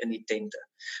gebly in die tente.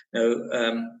 Nou,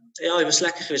 ja, hy was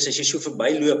lekker geweest, as jy so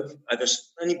verbyloop, hy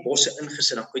was in die bosse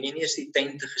ingesit, dan kon jy nie eens die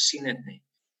tente gesien het nie.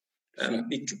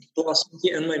 Die plaas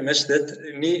in my mis dit,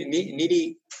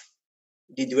 nie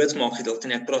die doodsmaak gedeelte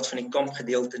nie, ek praat van die kamp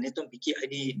gedeelte, net om bietjie uit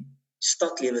die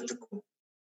stadlewe te kom.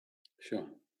 Sure,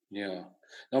 ja.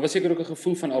 Nou was seker ook 'n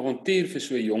gevoel van avontuur vir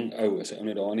so 'n jong ou, as 'n ou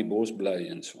net daar in die bos bly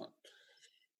en so aan.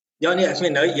 Ja nee, ek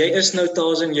meen nou, jy is nou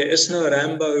Tarzan, jy is nou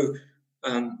Rambo,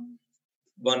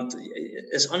 want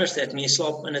is anders, ek meen jy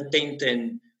slaap in 'n tent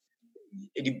en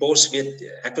die bos, weet,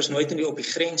 ek was nooit op die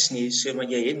grens nie, so maar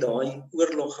jy het daai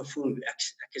oorlog gevoel,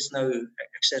 ek is nou,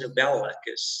 ek's 'n rebel, ek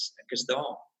is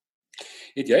daar.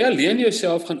 Het jy alleen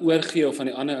jouself gaan oorgee of van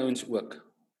die ander ouens ook?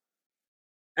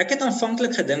 Ek het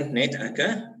aanvanklik gedink net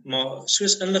maar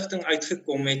soos inligting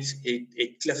uitgekom het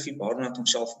Cliffy Barnard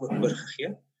homself ook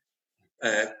oorgegee.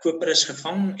 Koper is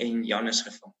gevang en Jan is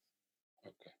gevang.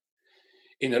 Okay.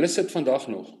 En hulle sit vandag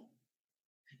nog?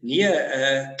 Nee,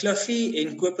 Cliffy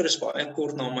en Koper is baie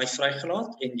kort na my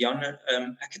vrygelaat en Jan,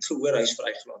 ek het gehoor hy is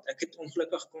vrygelaat. Ek het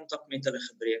ongelukkig kontak met hulle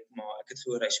gebreek, maar ek het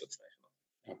gehoor hy is ook vrygelaat.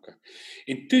 Okay.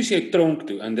 En toe is jy tronk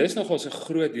toe, en dis nogals 'n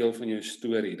groot deel van jou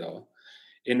storie daar.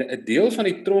 En 'n deel van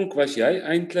die tronk was jy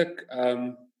eintlik,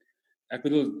 ek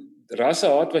bedoel,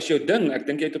 rassehaat was jou ding. Ek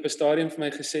dink jy het op 'n stadium vir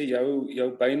my gesê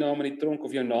jou bynaam in die tronk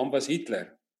of jou naam was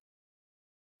Hitler.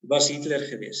 Was Hitler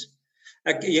geweest.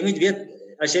 Jy moet weet,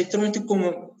 as jy tronk toe kom,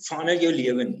 verander jou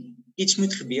lewe nie. Iets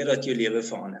moet gebeur dat jou lewe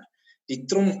verander. Die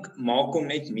tronk maak hom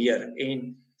net meer,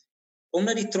 en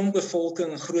omdat die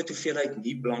tronkbevolking 'n groot hoeveelheid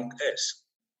nie blank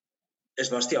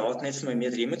was die haat net vir my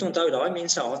meer. Jy moet onthou, daai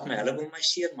mense haat my, hulle wil my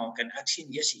seermaak, en ek sien,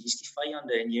 hier's die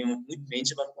vyande, en jy ontmoet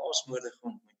mense wat plaasmoorde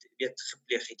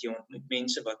gepleeg het, jy ontmoet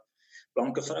mense wat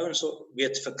blanke vrouens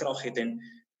verkrag het, en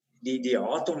die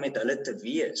haat om met hulle te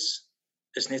wees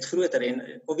is net groter,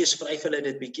 en obvious vryf hulle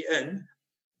dit bietjie in,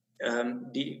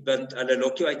 want hulle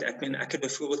lok jou uit. Ek het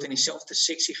byvoorbeeld in dieselfde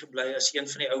seksie gebly as een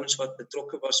van die ouens wat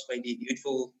betrokke was by die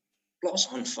Newtville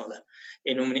plaasaanvalle,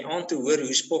 en om in die aand te hoor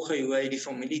hoe spog hy die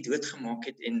familie doodgemaak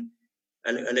het, en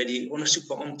hulle die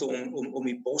ondersoekbeampte om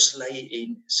die bos lei,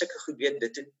 en sulke goed,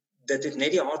 dit het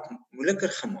net die haat moeiliker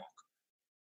gemaak.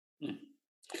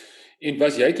 En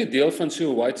was jy toe deel van so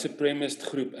 'n white supremacist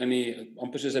groep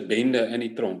amper soos 'n bende in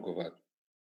die tronk of wat?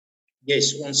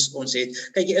 Yes, ons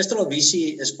het, kyk, die Israel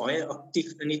Visie is baie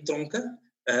aktief in die tronke,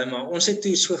 maar ons het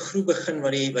toe so 'n groep begin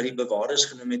wat die bewaarders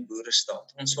genoem het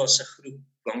Boerestaat. Ons was 'n groep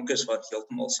blankes wat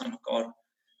heeltemal saam mekaar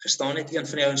gestaan het. Een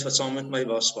van die ouens wat saam met my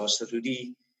was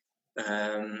Rudy,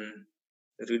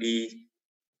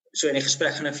 so in die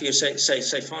gesprek gaan ek vir jou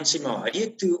sy fancy, maar hy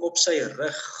het toe op sy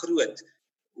rug groot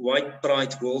White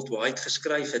Pride Worldwide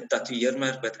geskryf, 'n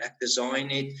tatoeëermerk wat ek design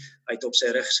het. Hy het op sy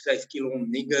rug geskryf Kill All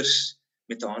Niggers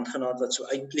met 'n handgranaat wat so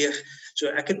uitpleeg. So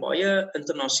ek het baie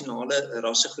internasionale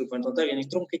rassegroep, want onthou, in die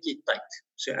tronk het jy tyd.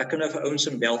 So ek kan nou vir ouens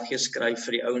in België skryf,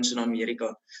 vir die ouens in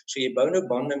Amerika. So jy bou nou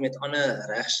bande met ander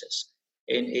regses.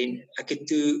 En ek het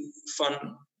toe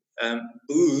van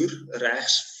boer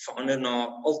regs verander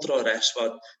na ultra regs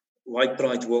wat White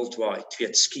Pride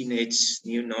Worldwide, skinheads,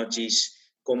 neo-Nazis,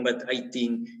 Combat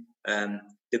 18,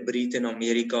 De Breed in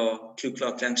Amerika, Ku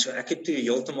Klux Klan. So ek het toe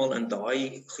heeltemal in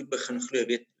daai goed begin glo,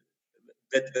 wit.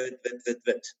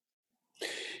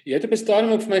 Jy het op 'n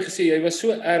stadium ook vir my gesê, jy was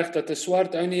so erg dat 'n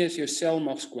swart ou nie eens jou sel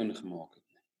mag skoon gemaak het.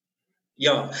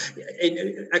 Ja, en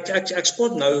ek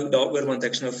spot nou daaroor, want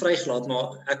ek's nou vrygelaat,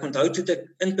 maar ek onthou toe ek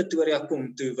in Pretoria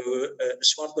kom, toe wou 'n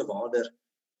swart bewaarder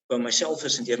by myself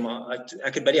presenteer, maar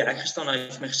ek het by die hek gestaan, hy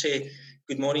het my gesê,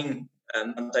 good morning,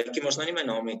 want hy ken mos nou nie my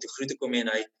naam nie, toe groet ek hom en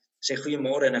hy sê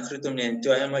goeiemôre, en ek groet hom nie, en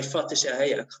toe hy my vat en sê,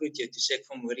 hey, ek groet jou, toe sê ek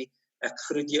van hoorie, ek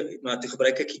groet jou, maar toe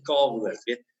gebruik ek die K-woord,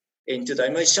 weet, en toe hy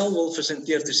my sel wil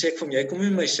presenteer, toe sê ek van, jy kom nie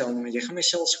in my sel nie, maar jy gaan my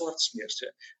sel swart smeer, so,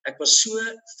 ek was so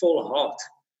vol haat,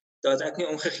 dat ek nie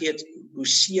omgegee het hoe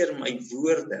seer my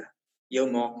woorde jou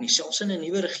maak nie, selfs in 'n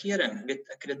nuwe regering, weet,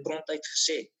 ek het dit prontuit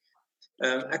gesê,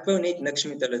 ek wou net niks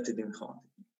met hulle te doen gehad.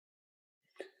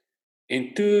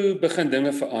 En toe begin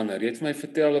dinge verander. Jy het vir my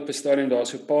vertel op 'n stadium daar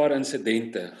so 'n paar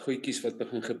insidente, goedjies wat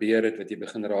begin gebeur het, wat jy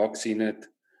begin raak sien het.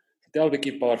 Vertel 'n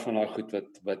bietjie 'n paar van daai goed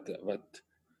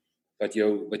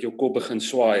wat jou kop begin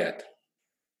swaai het.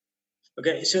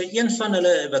 Okay, so een van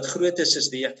hulle wat groot is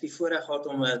ek die voorreg gehad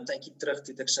om 'n tydjie terug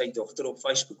toe ek sy dogter op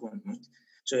Facebook ontmoet.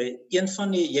 So een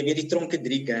van jy weet die tronke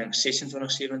 3 gangs,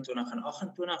 26, 27 en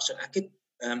 28, so ek het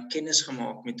kennis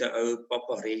gemaak met 'n ou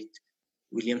Papa Red,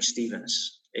 William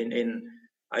Stevens. En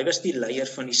hy was die leier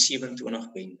van die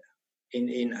 27 bende. En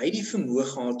hy het die vermoë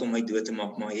gehad om my dood te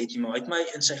maak, maar hy het my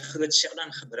in sy groot sel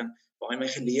ingebring, waar hy my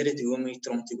geleer het hoe om die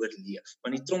tronk te oorleef.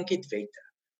 Want die tronk het wette.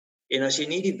 En as jy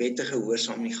nie die wette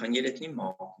gehoorsaam nie, gaan jy dit nie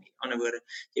maak nie. In ander woorde,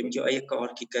 jy moet jou eie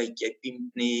kaartjie kyk, jy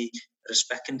pimp nie,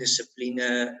 respek en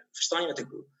dissipline, verstaan jy wat ek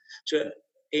bedoel? So,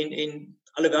 en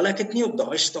alhoewel ek het nie op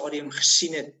daai stadium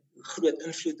gesien het, groot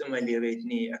invloed in my lewe het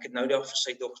nie, ek het nou daar vir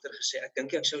sy dogter gesê, ek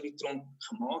dink ek sou die tronk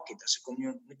gemaak het, as ek hom nie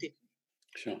ontmoet het nie.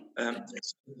 Sure.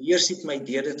 Eers het my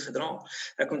deur dit gedra.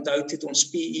 Ek onthou toe ons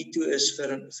PE toe is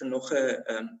vir nog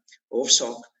 'n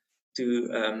hofsaak, toe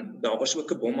daar was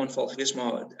ook 'n bomaanval geweest,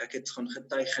 maar ek het gaan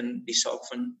getuig in die saak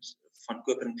van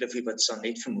Koper en Cliffy wat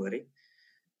Sanet vermoor het.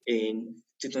 En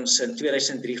toe ons in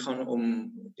 2003 gaan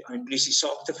om die polisie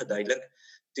saak te verduidelik,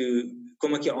 toe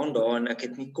kom ek aan daar en ek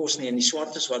het nie kos nie, en die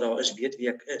swartes wat daar is weet wie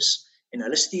ek is, en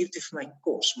hulle stuur toe vir my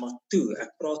kos, maar toe,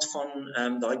 ek praat van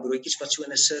daai broodjies wat so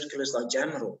in 'n sirkel is, daai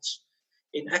jam rolls,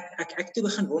 en ek toe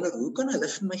begin wonder, hoe kan hulle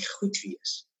vir my goed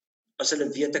wees, as hulle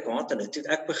weet ek haat hulle. Toe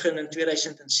ek begin in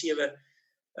 2007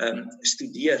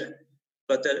 studeer,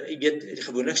 wat jy weet,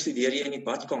 gewoonlik studeer jy in die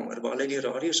badkamer, waar hulle die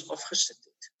radio's afgesit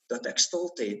het, dat ek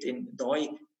stilte het, en daai,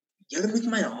 julle moet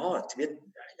my haat, weet,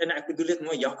 en ek bedoel dit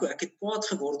mooi, Jaco, ek het kwaad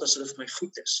geword as hulle vir my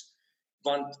goed is,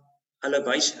 want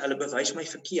hulle bewys my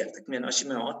verkeerd. Ek meen, as jy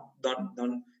my haat,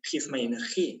 dan gee my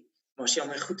energie. Maar as jy aan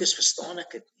my goed is, verstaan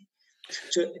ek dit nie.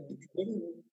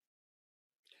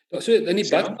 So in die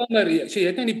badkamer, so jy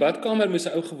het nou in die badkamer moes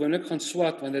 'n ou gewoonlik gaan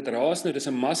swat want dit raas nou, dis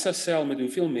 'n massa sel met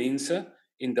hoeveel mense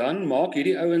en dan maak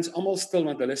hierdie ouens almal stil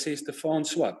want hulle sê Stefan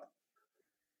swat.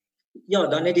 Ja,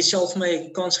 dan het hy self my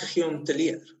kans gegee om te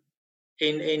leer.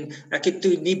 En ek het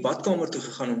toe nie badkamer toe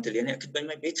gegaan om te leer nie, ek het by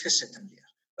my bed gesit en leer.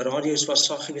 Radio's was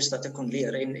sag geweest dat ek kon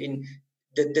leer en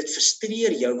dit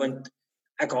frustreer jou want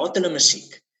ek haat hulle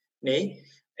musiek, nê?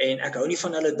 En ek hou nie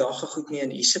van hulle dagga goed nie en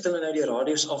hier sit hulle nou die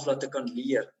radio's af laat ek kan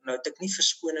leer. Nou het ek nie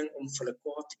verskoning om vir hulle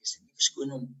kwaad te wees nie,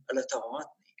 verskoning om hulle te haat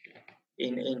nie.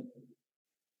 En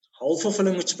half of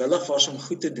hulle moetswillig was om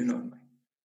goed te doen aan my.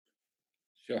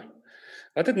 Ja.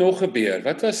 Wat het nog gebeur?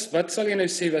 Wat sal jy nou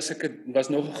sê was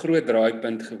nog 'n groot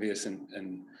draaipunt gewees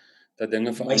in dat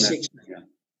dinge verander?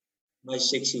 My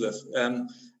seksie hoof.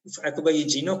 Ek wil by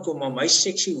Eugene kom, maar my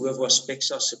seksie hoof was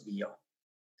Spexa Sibia.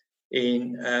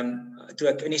 En toe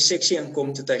ek in die seksie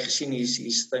inkom, het hy gesien hier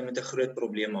sit hy met 'n groot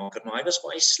probleemmaker, maar hy was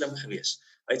baie slim geweest.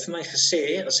 Hy het vir my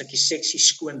gesê as ek die seksie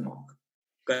skoon maak,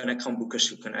 kan ek gaan boeke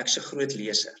soek en ek's 'n groot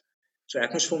leser. So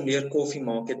ek moes vir hom leer koffie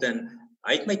maak het en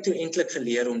hy het my toe eintlik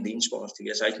geleer om diensbaar te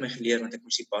wees. Hy het my geleer want ek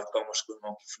moes die badkamer skoon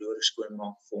maak, die vloere skoon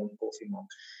maak, vir hom koffie maak.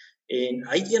 En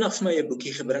hy het eendag vir my 'n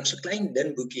boekie gebring, so klein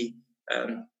dun boekie,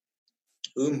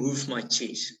 Who Moved My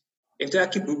Cheese. En toe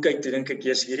ek die boek kyk, toe dink ek,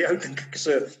 yes, hierdie ou dink ek is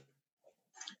 'n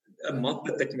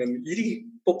mappet, ek dink hierdie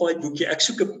Popeye boekie, ek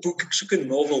soek 'n boek, ek soek 'n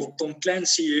novel, Tom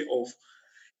Clancy of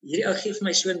hierdie ou gee vir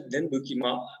my so 'n dun boekie,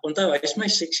 maar onthou, hy is my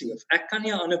seksiehoof. Ek kan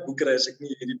nie 'n ander boek kry as ek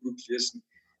nie hierdie boek lees nie.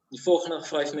 Die volgende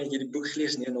 5 minute hierdie boek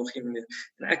gelees, nee, nog nie meer.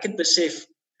 En ek het besef,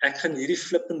 ek gaan hierdie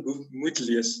flippend boek moet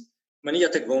lees. Maar nie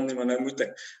dat ek wil nie, maar nou moet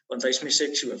ek, want hy is my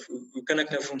seksiehoof. Hoe kan ek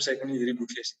nou vir hom sê ek wil nie hierdie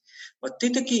boek lees nie? Maar toe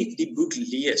ek die boek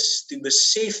lees, toe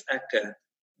besef ek,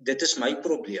 dit is my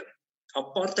probleem.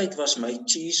 Apartheid was my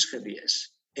cheese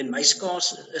gewees en my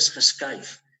skaars is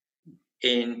geskuif.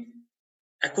 En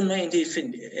ek kon my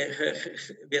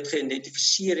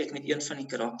geïdentifiseer het met een van die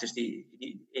karakters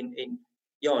en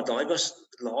ja,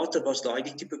 later was daai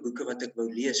die tipe boeke wat ek wou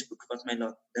lees, boeke wat my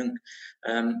laat dink.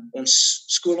 Ons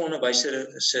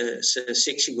skoolonderwyser se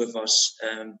seksiehoof was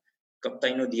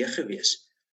kaptein Ode gewees.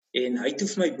 En hy het toe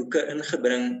vir my boeke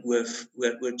ingebring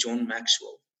oor John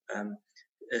Maxwell.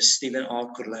 Stephen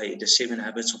R. Covey, The 7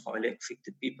 Habits of Highly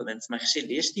Effective People, en vir my gesê,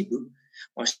 lees die boek,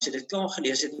 maar as jy dit klaar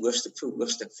gelees het, hoofstuk vir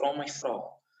hoofstuk, vra my vrae.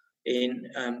 En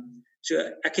so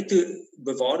ek het toe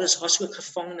bewaarders asook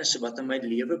gevangenes wat in my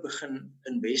lewe begin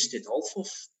invest het,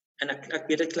 halfof, en ek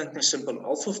weet dit klink nou simpel,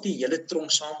 halfof die hele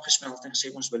tronk saamgesmelt en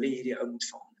gesê, ons wil hierdie ou moet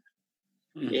verander.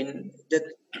 En dit,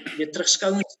 weer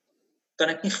terugskouend, kan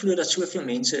ek nie glo dat soveel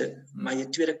mense my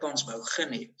 'n tweede kans wou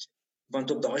gun het,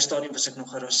 want op daai stadium was ek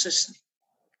nog 'n rasis nie.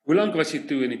 Hoe lank was jy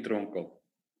toe in die tronk al?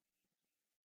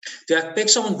 Toe ek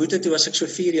Peksa ontmoet het, toe was ek so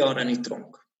 4 jaar in die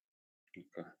tronk.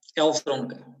 Okay. 11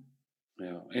 tronke.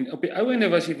 Ja, en op die ou ende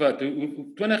was jy wat?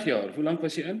 Hoe 20 jaar? Hoe lank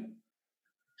was jy in?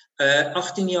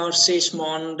 18 jaar, 6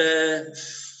 maande,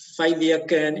 5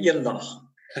 weke en 1 dag.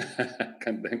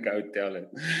 Kan dink ou tel het.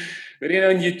 Weet jy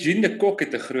nou, Eugene de Kok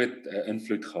het 'n groot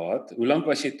invloed gehad. Hoe lank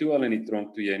was jy toe al in die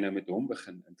tronk toe jy nou met hom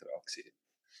begin interaksie het?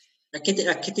 Ek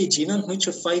het Eugene ontmoet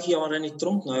so 5 jaar in die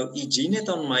tronk nou. Eugene het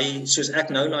aan my, soos ek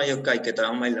nou na jou kyk, het hy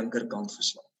aan my linkerkant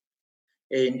geslaan.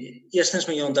 En eerstens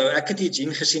moet jy onthou, ek het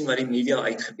Eugene gesien wat die media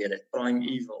uitgebeur het, Prime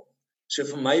Evil. So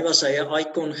vir my was hy 'n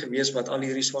icon geweest wat al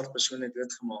hierdie swart persone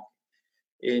doodgemaak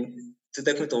het. En toe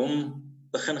ek met hom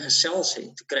begin gesels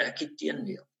het, toe kry ek die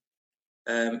teendeel.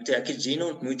 Toe ek Eugene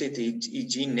ontmoet het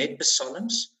Eugene net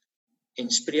psalms en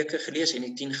Spreuke gelees en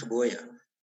die 10 gebooie.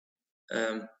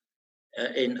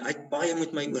 En hy het baie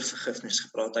met my oor vergifnis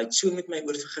gepraat. Hy het so met my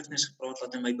oor vergifnis gepraat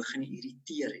dat hy my begin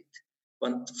irriteer het.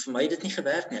 Want vir my het dit nie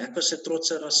gewerk nie. Ek was 'n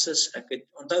trotse rasis.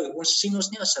 Onthou, ons sien ons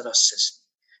nie as 'n rasis nie.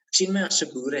 Ek sien my as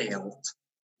 'n boereheld.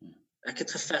 Ek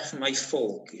het geveg vir my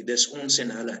volk. Dis ons en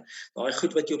hulle. Daai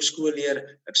goed wat jy op skool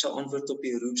leer, ek sal antwoord op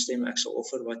die roepstem, ek sal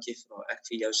offer wat jy vra, ek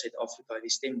vir jou Suid-Afrika die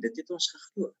stem. Dit het ons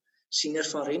geglo. Siener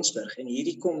van Rensburg en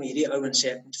hierdie ou en sê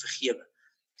ek moet vergewe.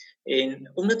 En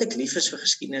omdat ek lief is vir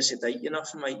geskiedenis, het hy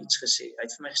eendag vir my iets gesê. Hy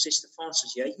het vir my gesê, Stefan,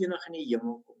 as jy eendag in die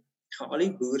hemel kom, gaan al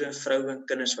die boere, vroue en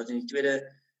kinders wat in die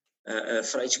Tweede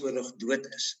Vryheidsoorlog dood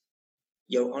is,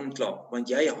 jou aankla, want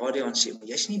jy haat die ANC, maar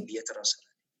jy's nie beter as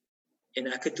hulle. En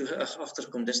ek het toe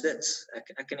agterkom, dis dit.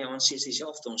 Ek en die ANC is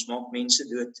dieselfde, ons maak mense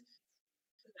dood.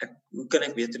 Hoe kan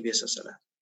ek beter wees as hulle?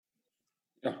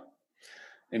 Ja.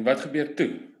 En wat gebeur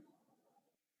toe?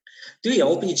 Toe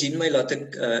help Eugene my laat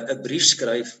ek 'n brief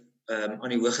skryf aan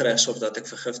die Hooggeregshof dat ek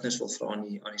vergifnis wil vra aan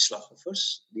die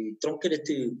slagoffers. Die tronk het dit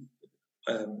toe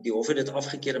die hof het dit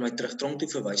afgekeur en my terug tronk toe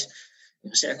verwys. En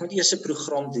gesê ek moet eers 'n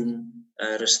program doen,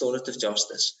 restorative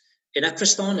justice. En ek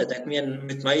verstaan dit. Ek meen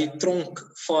met my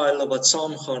tronkfile wat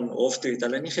saamgaan hof toe het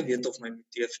hulle nie geweet of my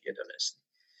motief edel is nie.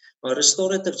 Maar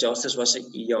restorative justice was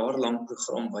 'n jaarlang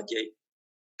program wat jy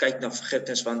kyk na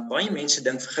vergifnis, want baie mense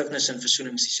dink vergifnis en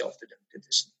versoening is dieselfde ding. Dit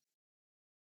is nie.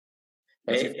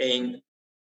 En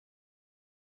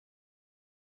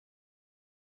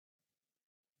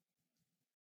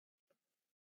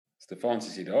Stefans,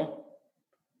 is jy daar?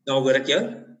 Nou hoor ek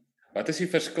jou. Wat is die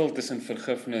verskil tussen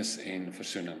vergifnis en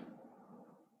versoening?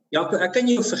 Ja, ek kan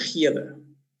jou vergewe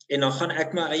en dan gaan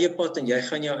ek my eie pad en jy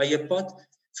gaan jou eie pad.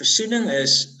 Versoening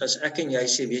is as ek en jy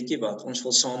sê, weet jy wat, ons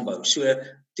wil saambou. So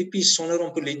tipies sonder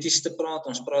om polities te praat,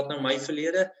 ons praat nou my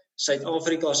verlede,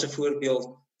 Suid-Afrika is 'n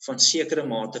voorbeeld van sekere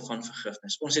mate van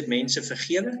vergifnis. Ons het mense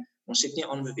vergewe, ons het nie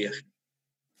aanbeweeg nie.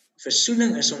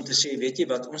 Versoening is om te sê, weet jy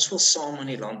wat, ons wil saam in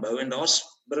die land bou en daar's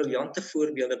briljante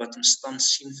voorbeelde wat ons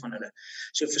tans sien van hulle.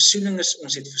 So versoening is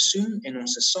ons het versoen en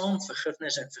ons is saam.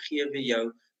 Vergifnis, ek vergewe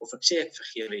jou of ek sê ek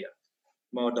vergewe jou.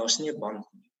 Maar daar's nie 'n band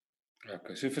nie.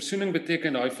 Okay, so versoening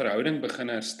beteken daai verhouding begin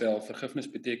herstel, vergifnis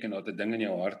beteken dat 'n ding in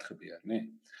jou hart gebeur, né? Nee?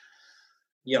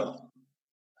 Ja.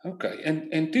 Okay,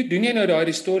 en toe doen jy nou daai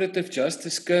restorative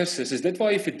justice kursus, is dit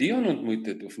waar jy vir Dion ontmoet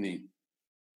het of nie?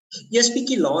 Eers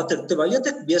bietjie later, terwyl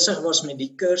ek besig was met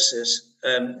die kursus,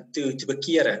 toe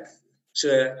bekeer ek. So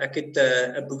ek het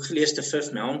 'n boek gelees, The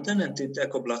Fifth Mountain, en toe het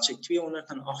ek op bladsy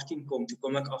 218 toe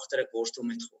kom ek agter ek worstel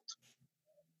met God.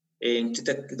 En toe het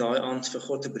ek daai aand vir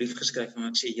God 'n brief geskryf en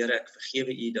ek sê, Here, ek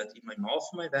vergewe U dat U my ma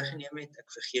van my weggeneem het,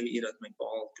 ek vergewe U dat my pa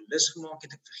alkoholis gemaak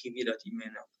het, ek vergewe U dat U my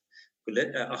in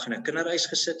 'n kinderhuis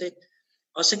gesit het.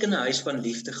 As ek in 'n huis van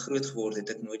liefde groot geword het,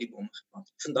 ek nooit die bom geplant.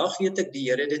 Vandag weet ek die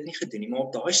Here het dit nie gedoen nie, maar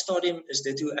op daai stadium is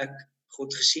dit hoe ek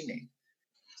God gesien het.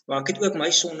 Maar ek het ook my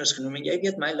sondes genoem en jy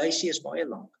weet my lysie is baie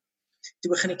lank.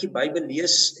 Toe begin ek die Bybel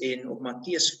lees en op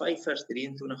Matteus 5 vers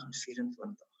 23 en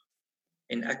 24.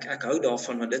 En ek hou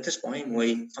daarvan want dit is baie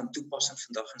mooi van toepassing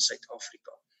vandag in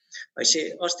Suid-Afrika. Hy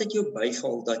sê as dit jou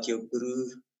byval dat jou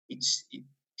broer iets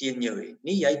teen jou het,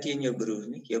 nie jy teen jou broer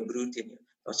nie, jou broer teen jou.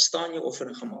 Dat staan jou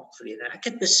offering gemaak vrede. Ek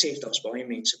het besef daar's baie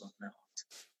mense wat my haat.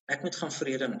 Ek moet gaan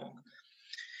vrede maak.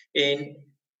 En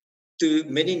toe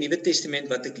met die Nuwe Testament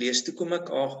wat ek lees, toe kom ek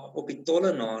op die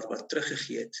tollenaar wat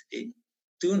teruggegee het en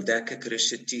toe ontdek ek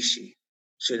restitusie.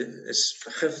 So dit is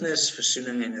vergifnis,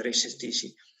 versoening en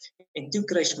restitusie. En toe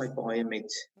kruis my baie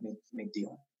met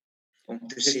Dion om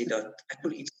te sê dat ek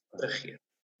wil iets teruggee.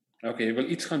 Okay, jy wil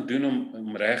iets gaan doen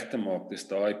om reg te maak. Dis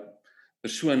daai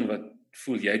persoon wat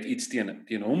voel jy het iets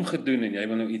teen hom gedoen en jy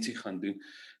wil nou ietsie gaan doen.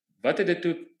 Wat het dit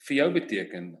toe vir jou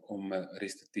beteken om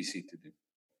restitusie te doen?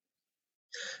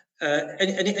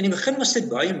 In die begin was dit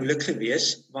baie moeilik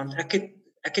geweest want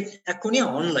ek kon nie 'n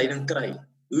aanleiding kry.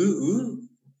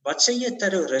 Wat sê jy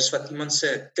terroris wat iemand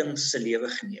se kind se lewe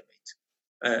geneem het?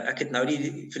 Ek het nou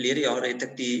die verlede jare het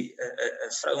ek die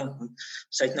 'n vrou ontmoet.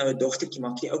 Sy het nou 'n dogtertjie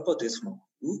maar die oupa doodgemaak.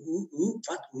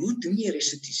 Hoe doen jy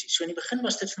restitusie? So in die begin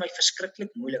was dit vir my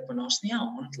verskriklik moeilik want daar's nie 'n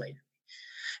handleiding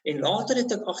nie. En later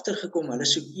het ek agtergekom hulle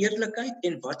soek eerlikheid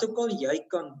en wat ook al jy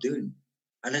kan doen,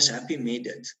 hulle is happy met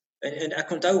dit. En ek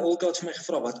onthou Olga het vir my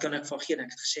gevra wat kan ek van gee en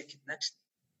ek het gesê ek het niks nie.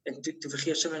 En toe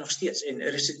vergeef sy my nog steeds. En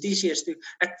restitusie is toe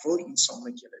ek wil iets saam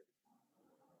met julle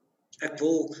doen. Ek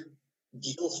wil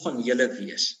deel van julle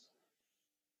wees.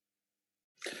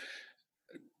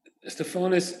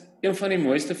 Stefanus, een van die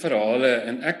mooiste verhale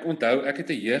en ek onthou ek het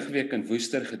 'n jeugweek in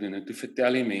Woester gedoen en toe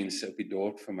vertel die mense op die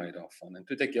dorp vir my daarvan en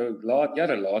toe het ek jou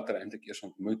jare later eintlik eers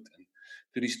ontmoet en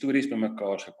toe die stories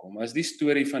bymekaar gekom. As die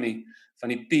storie van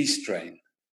die Peace Train.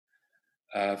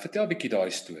 Vertel 'n bietjie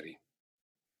daai storie.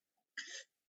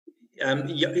 Ja,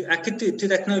 ek het toe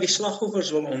ek nou die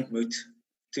slagoffers wil ontmoet,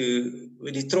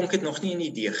 toe die tronk het nog nie 'n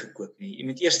idee gekoop nie. Jy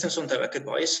moet eerstens onthou ek het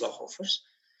baie slagoffers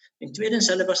en tweedens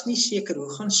hulle was nie seker hoe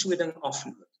gaan so 'n ding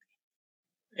afloop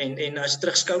nie. En as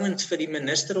terugskouend vir die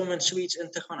minister om in so iets in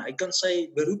te gaan, hy kan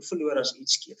sy beroep verloor as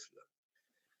iets skeefloop.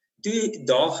 Toe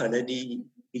daag hulle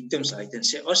die victims uit en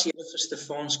sê as julle vir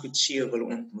Stefans Coetzee wil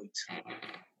ontmoet,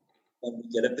 dan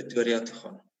moet julle Pretoria toe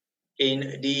gaan.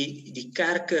 En die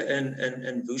kerke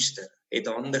in Woester het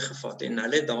hande gevat en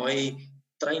hulle daai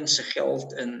trein se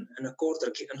geld in 'n kort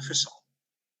rukkie ingesaam.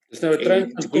 Dis nou 'n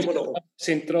trein van Woester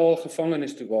sentraal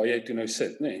gevangenis toe waar jy toe nou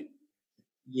sit, nê? Nee?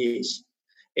 Yes.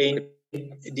 En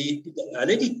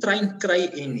hulle die trein kry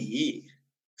en hier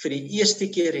vir die eerste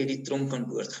keer het die tronk aan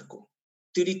boord gekom.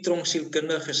 Toe die tronk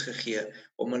sielkundiges gegee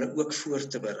om hulle ook voor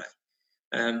te berei.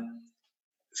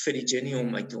 vir die Jenny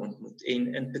om my te ontmoet.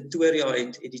 En in Pretoria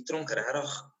het die tronk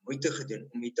regtig moeite gedoen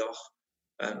om die dag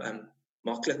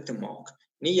maklik te maak.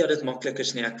 Nie dat dit maklik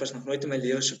is nie, ek was nog nooit in my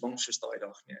lewe so bang soos daai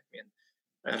dag nie, ek meen.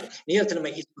 Nie dat hulle my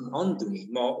iets kan aandoen nie,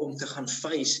 maar om te gaan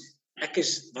face, ek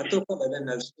is, wat ook al hulle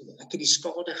nou sê, ek het die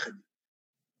skade gedoen.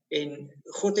 En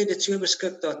God het dit so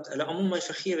beskik dat hulle almal my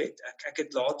vergewe het. Ek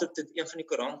het later dit een van die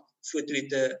koerantfoto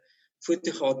het 'n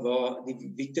foto gehad waar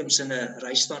die victims in 'n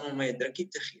ry staan om my 'n drukkie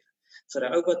te gee. Vir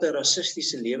 'n ou wat 'n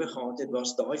rassistiese lewe gehad het,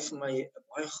 was daai vir my 'n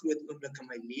baie groot oomblik in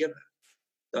my lewe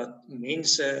dat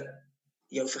mense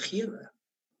jou vergewe.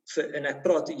 En ek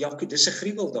praat, Jaco, dis 'n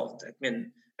gruweldaad. Ek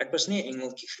meen, ek was nie 'n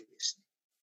engeltjie gewees nie.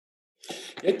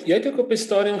 Jy het ook op 'n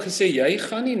stadium gesê jy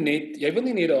wil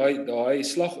nie net daai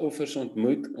slagoffers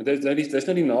ontmoet. Dis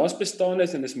nou die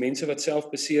naasbestaanes en dis mense wat self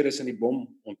beseer is in die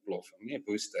bomontploffing, nie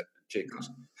Woester, Checkers.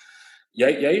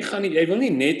 Jy wil nie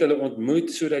net hulle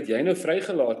ontmoet sodat jy nou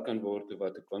vrygelaat kan word of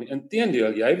wat ook al nie.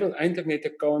 Inteendeel, jy wil eintlik net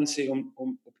 'n kans hê om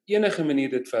op enige manier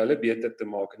dit vir hulle beter te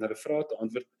maak en hulle vrae te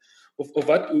antwoord. Of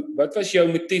wat was jou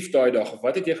motief daai dag of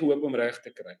wat het jy gehoop om reg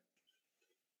te kry?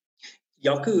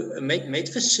 Jaco, met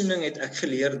versoening het ek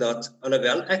geleer dat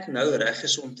alhoewel ek nou reg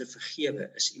is om te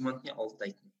vergewe, is iemand nie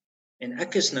altyd nie. En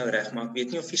ek is nou reg, maar ek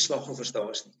weet nie of die slagoffers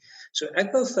daar is nie. So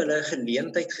ek wou vir hulle 'n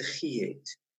geleentheid gegee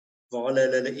het waar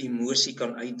hulle emosie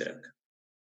kan uitdruk.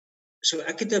 So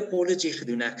ek het 'n apology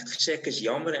gedoen, ek het gesê ek is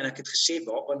jammer en ek het gesê,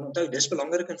 want onthou, dis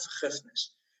belangrik in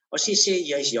vergifnis. As jy sê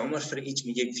jy is jammer vir iets,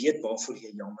 moet jy weet waarvoor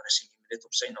jy jammer is en jy moet dit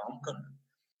op sy naam kan doen.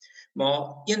 Maar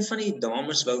een van die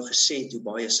dames wou gesê het hoe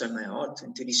baie sy my haat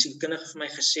en toe die sielkundige vir my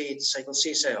gesê het, sy wil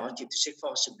sê sy haat jou, toe sê ek vir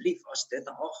haar asseblief, as dit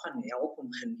haar gaan help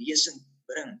om genesing te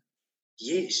bring,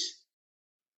 yes.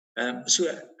 So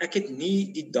ek het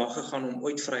nie die dag gegaan om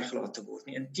ooit vrygelaat te word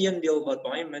nie. Inteendeel, wat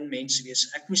baie min mense weet,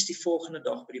 ek moes die volgende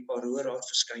dag by die paroolraad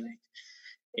verskyn het.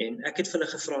 En ek het vir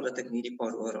hulle gevra dat ek nie die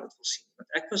paroolraad wil sien, want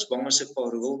ek was bang as ek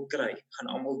parool kry, gaan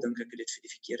almal dink ek het dit vir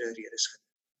die verkeerde redes gedoen.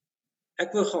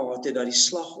 Ek wou gehad het dat die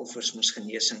slagoffers moes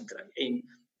genesing kry en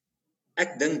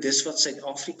ek dink dis wat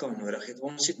Suid-Afrika nodig het.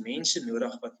 Ons het mense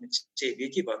nodig wat met sê,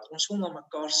 weet jy wat, ons wil na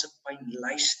mekaar se pyn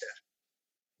luister.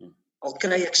 Al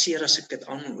kry ek seer as ek dit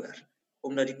aanhoor,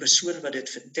 omdat die persoon wat dit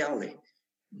vertel het,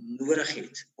 nodig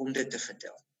het om dit te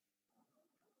vertel.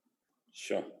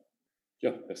 Sjoe.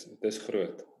 Ja, dis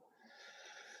groot.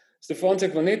 Stefans,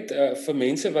 ek wil net vir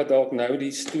mense wat dalk nou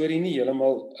die storie nie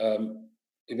heeltemal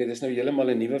jy weet, dis nou heeltemal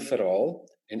 'n nuwe verhaal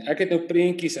en ek het nou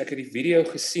prentjies, ek het die video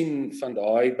gesien van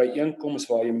daai byeenkoms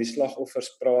waar jy met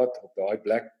slagoffers praat op daai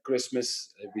Black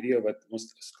Christmas video wat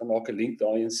ons kan dalk 'n link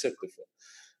daarin sit of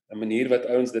 'n manier wat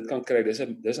ouens dit kan kry. Dis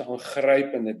 'n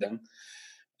aangrypende ding.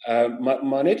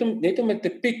 Maar net om met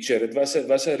 'n picture, dit was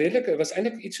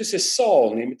eintlik iets soos 'n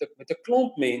saal, nee, met 'n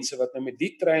klomp mense wat nou met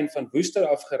die trein van Woester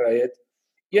afgery het.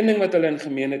 Een ding wat hulle in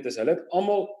gemeen het is hulle het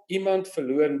almal iemand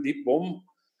verloor in die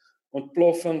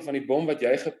bomontploffing van die bom wat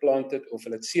jy geplant het, of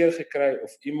hulle het seer gekry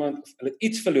of hulle het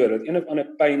iets verloor, het een of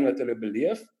ander pyn wat hulle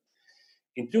beleef.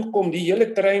 En toe kom die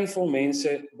hele trein vol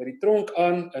mense by die tronk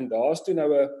aan en daar's toe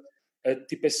nou 'n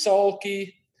tipe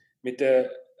saaltjie met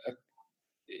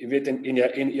jy weet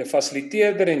en jy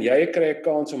fasiliteerder en jy kry 'n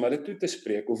kans om hulle toe te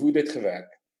spreek of hoe dit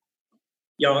gewerk.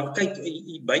 Ja, kyk,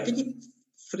 buite die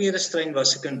Vredestrein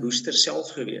was ek in Woester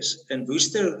self gewees. In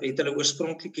Woester het hulle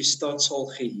oorspronklik die stadsaal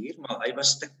gehuur, maar hy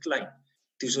was te klein.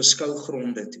 Toe so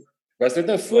skougronde toe. Was dit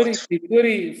nou voor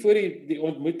die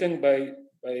ontmoeting by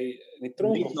die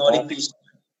tronk na die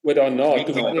oor daarna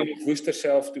toe in Woester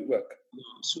self toe ook.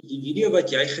 So die video wat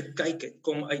jy gekyk het,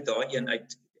 kom uit daai een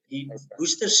uit. Die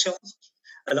Woester self,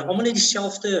 hulle almal het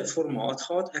dieselfde formaat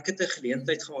gehad. Ek het 'n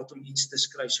geleentheid gehad om iets te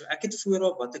skryf. So ek het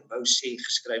voorop wat ek wou sê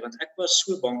geskryf, want ek was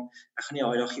so bang ek gaan nie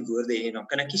daai dag die woorde hê en dan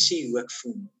kan ek nie sê hoe ek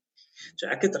voel. So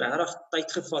ek het regtig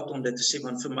tyd gevat om dit te sê,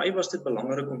 want vir my was dit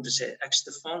belangrik om te sê ek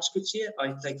Stefans Coetzee,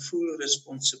 I take full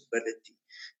responsibility.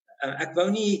 Ek wou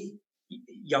nie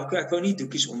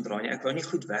doekies omdraai nie. Ek wou nie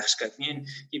goed wegskyk nie. En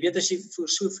jy weet as jy vir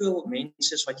soveel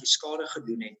mense is wat jy skade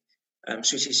gedoen het,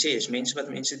 soos jy sê, is mense wat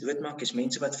mense doodmaak, is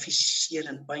mense wat fisies seer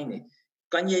en pyn het.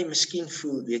 Kan jy miskien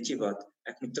voel, weet jy wat,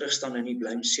 ek moet terugstaan en nie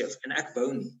bly myself en ek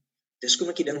wou nie. Dis kom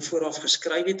ek die ding vooraf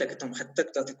geskryf het, ek het hom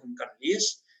getik dat ek hom kan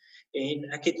lees en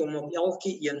ek het hom op elke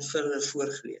een vir hulle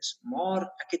voorgelees. Maar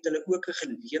ek het hulle ook 'n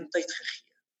geleentheid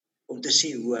gegee om te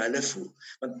sê hoe hulle voel.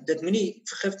 Want dit moenie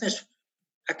vergifnis.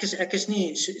 Ek is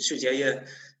nie soos jy 'n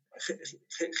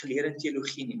geleerde in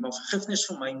teologie nie, maar vergifnis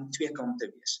vir my moet twee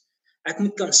kante wees. Ek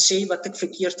moet kan sê wat ek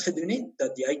verkeerd gedoen het,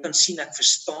 dat jy kan sien ek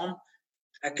verstaan,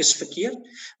 ek is verkeerd,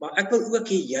 maar ek wil ook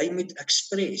hê jy moet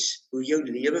express hoe jou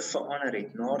lewe verander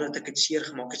het nadat ek dit seer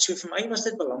gemaak het. So vir my was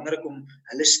dit belangrik om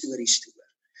hulle stories te hoor.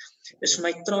 Is vir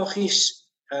my tragies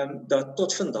dat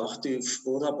tot vandag toe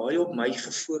word daar baie op my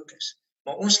gefokus.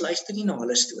 Maar ons luister nie na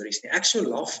hulle stories nie. Ek so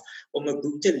laf om 'n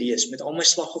boek te lees met al my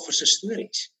slagoffers se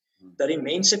stories. Dat die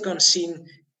mense kan sien,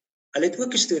 hulle het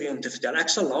ook 'n storie om te vertel. Ek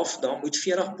sal laf, daar moet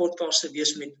 40 podcaste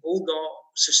wees met Olga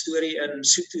se storie in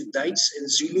Sotho, Duits en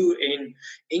Zulu en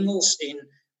Engels en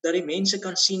dat die mense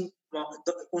kan sien, maar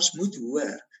ons moet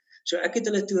hoor. So ek het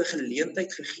hulle toe 'n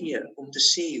geleentheid gegee om te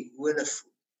sê hoe hulle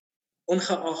voel,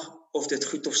 ongeag of dit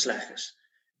goed of sleg is.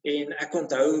 En ek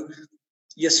onthou,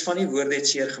 eers van die woorde het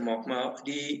seer gemaak, maar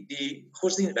die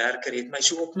godsdienstwerker het my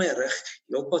so op my rug,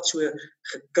 heelpad so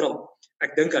gekrap.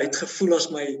 Ek dink hy het gevoel as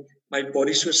my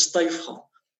body so styf gaan.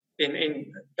 En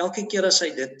elke keer as hy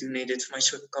dit doen, het dit vir my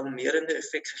so 'n kalmerende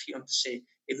effek gegee om te sê,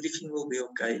 everything will be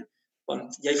okay.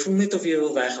 Want jy voel net of jy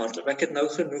wil weghardloop. Ek het nou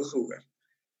genoeg gehoor.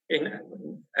 En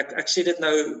ek sê dit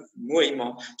nou mooi,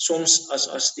 maar soms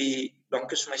as die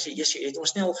bankers vir my sê, "Jesus, jy het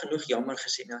ons nie al genoeg jammer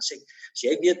gesê nie." Dan sê ek, "As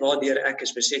jy weet waardeur ek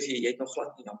is, besef jy het nog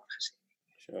glad nie jammer gesê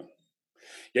nie." Ja.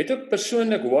 Jy het ook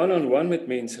persoonlik one-on-one met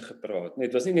mense gepraat,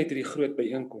 net was nie net hierdie groot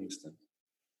byeenkomste nie.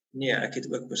 Nee, ek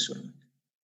het ook persoonlik.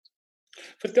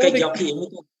 Vertel Kyk, ek Jackie, jy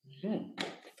moet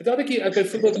Vertel ek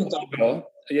byvoorbeeld onthou,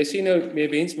 jy sien nou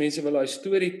mense wil daai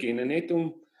storie ken en net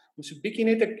om so 'n bietjie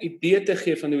net 'n idee te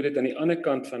gee van hoe dit aan die ander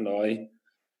kant van daai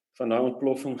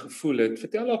ontploffing gevoel het.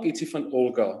 Vertel dalk ietsie van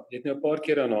Olga. Jy het nou 'n paar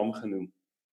keer haar naam genoem.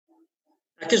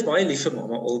 Ek is baie lief vir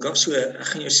mamma Olga, so ek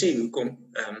gaan jou sê hoekom.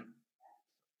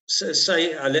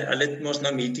 Hulle het mos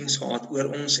nou meetings gehad oor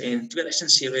ons en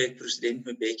 2007 het president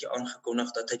Mbeki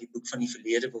aangekondig dat hy die boek van die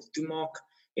verlede wil toemaak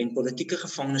en politieke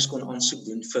gevangenes kon aansoek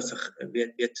doen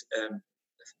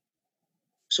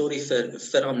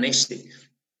vir amnestie.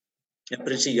 En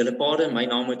prinsipiele paarde, my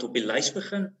naam het op die lys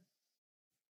begin.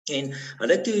 En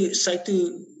sy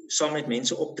toe saam met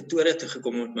mense op Pretoria toe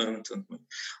gekom met my om te ontmoet.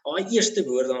 Haar eerste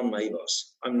woorde aan my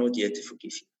was, "I'm not here to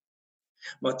forgive you."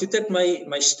 Maar toe het ek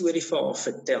my storie vir haar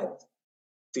vertel,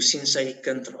 toe sien sy die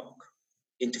kind raak.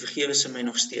 En toe vergewe sy my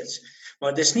nog steeds.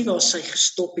 Maar dis nie waar sy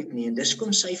gestop het nie, en dis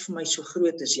kom sy vir my so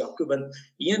groot is, Jaco, want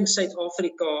hier in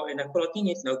Suid-Afrika, en ek praat nie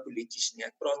net nou polities nie,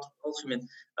 ek praat algemeen,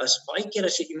 as baie keer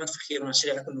as jy iemand vergewe, dan sê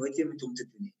jy, ek kan nooit weer met hom te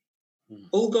doen nie.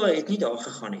 Olga het nie daar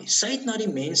gegaan nie, sy het na die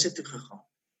mense toe gegaan,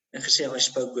 en gesê, I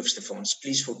spoke with Stefans,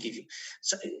 please forgive you.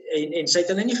 En sy het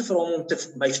hulle nie gevra om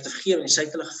my te vergewe, en sy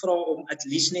het hulle gevra om at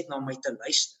least net na my te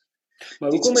luister.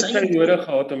 Maar hoekom het sy nodig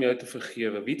gehad om jou te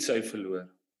vergewe? Wie het sy verloor?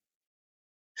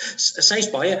 Sy is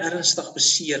baie ernstig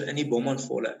beseer in die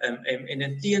bomaanvalle, en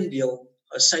inteendeel,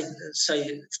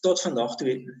 sy tot vandag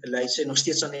toe ly sy nog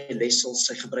steeds aan die lessels,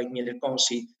 sy gebruik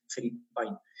medikasie vir die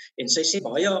pyn. En sy sê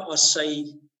baie as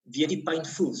sy weer die pyn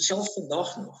voel, selfs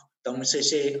vandag nog, dan moet sy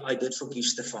sê, I did forgive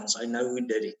Stefans, I know who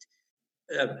did it.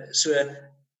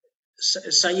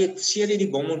 Sy het sedert die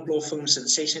bomontploffings in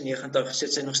 96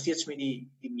 sit sy nog steeds met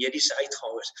die mediese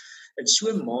uitgawes in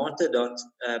so 'n mate dat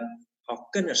haar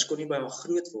kinders kon nie by haar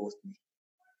groot word nie.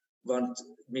 Want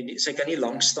sy kan nie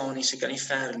lank staan nie, sy kan nie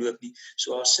ver loop nie.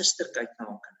 So haar suster kyk na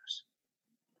haar kinders.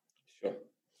 Sure.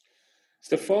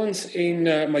 Stefans,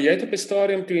 maar jy het op 'n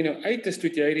stadium toe jy nou uit is, toe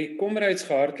jy die Comrades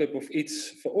gehardloop of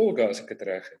iets vir Olga, as ek dit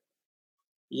reg het.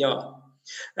 Ja.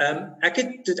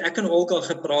 Toe ek en Olga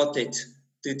gepraat het,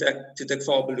 toe ek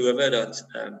vir haar beloof dat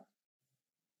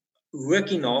hoe ek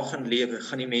hierna gaan lewe,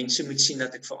 gaan die mense moet sien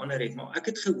dat ek verander het, maar ek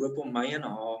het gehoop om my en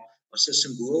haar as 'n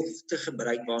simbool te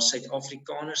gebruik waar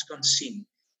Suid-Afrikaners kan sien,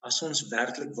 as ons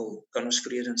werklik wil, kan ons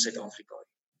vrede in Suid-Afrika hê.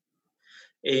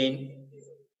 En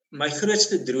my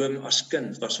grootste droom as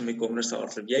kind was om die Comrades te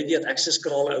hardloop. Jy weet, ek is 'n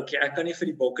skrale ouetjie, ek kan nie vir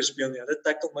die bokke speel nie, hulle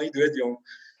tackle my dood jong.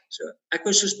 So, ek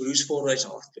wou soos Bruce Fordyce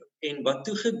hardloop. En wat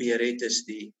toe gebeur het is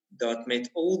dat met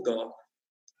Olga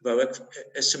wou ek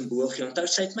 'n simbool gee. Onthou,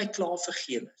 sy het my klaar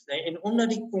vergewe. En omdat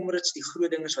die Comrades die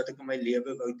groot ding is wat ek in my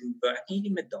lewe wou doen, wou ek nie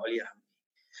die medalje hou nie.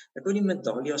 Ek wou die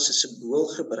medalje as 'n simbool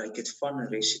gebruik het van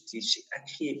restituisie. Ek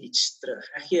gee iets terug.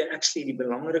 Ek sê die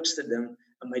belangrikste ding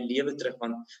in my lewe terug,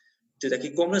 want toe ek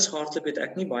die Comrades gehardloop het,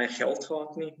 ek nie baie geld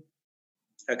gehad nie.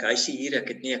 Ek huisie hier, ek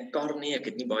het nie 'n kar nie, ek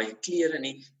het nie baie klere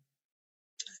nie.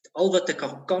 Al wat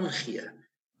ek kan gee,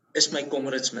 is my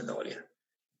Comrades medalje.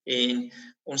 En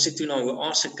ons het toe na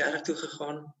Oase kerk toe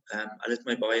gegaan. Hulle het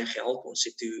my baie gehelp. Ons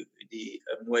het toe die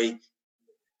mooi,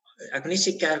 ek wil nie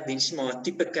sê kerkdiens nie, maar 'n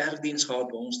tipe kerkdiens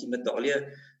gehad waar ons die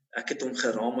medalje, ek het hom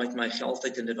geraam uit my geld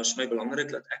uit en dit was vir my belangrik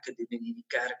dat ek dit doen in die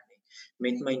kerk nie,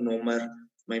 met my nommer,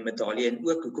 my medalje en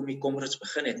ook hoekom die Comrades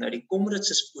begin het. Nou die Comrades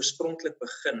is oorspronklik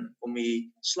begin om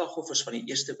die slagoffers van die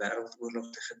Eerste Wêreldoorlog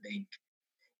te gedenk.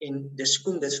 En dis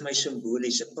kom dit vir my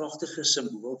simbolies, 'n pragtige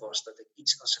simbool was dat ek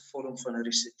iets as 'n vorm van 'n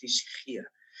restituisie gee.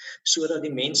 sodat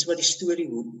die mense wat die storie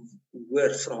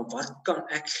hoor vra, wat kan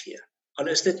ek gee? Al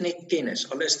is dit net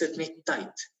kennis, al is dit net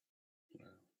tyd.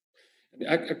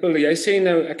 Ek wil, jy sê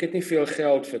nou, ek het nie veel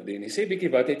geld verdien. Jy sê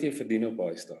bietjie, wat het jy verdien op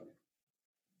daai stadium?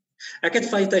 Ek het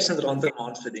R5,000 'n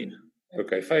maand verdien.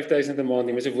 OK, R5,000 'n maand,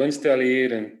 jy moet 'n woonstel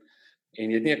hier en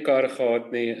jy het nie 'n kar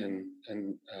gehad nie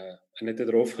en dit het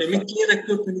rof gegaan. Jy moet klere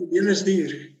koop en die lewe is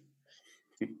duur.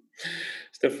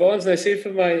 Stefans, hy sê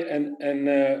vir my,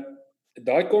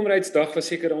 daai Komrydsdag was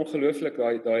seker ongelooflik,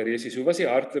 daai resies. Hoe was die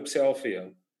hardloop self vir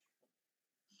jou?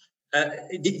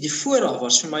 Die vooraf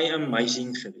was vir my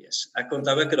amazing geweest. Ek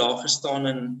onthou ek het daar gestaan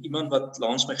en iemand wat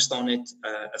langs my gestaan het,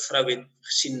 'n vrou het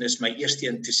gesien, dis my eerste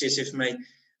een, toe sê sy vir my,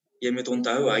 jy moet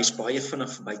onthou, hy's baie vinnig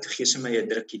verby, toe gee sy my 'n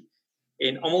drukkie.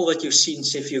 En almal wat jou sien,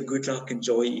 sê vir jou good luck,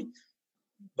 enjoy it.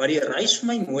 Wat die reis vir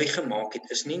my mooi gemaak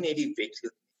het, is nie net die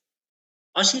wedloop.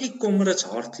 As jy die Comrades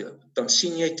hardloop, dan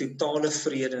sien jy totale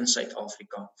vrede in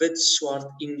Suid-Afrika. Wit, swart,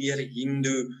 Indiër,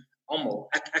 Hindu, almal.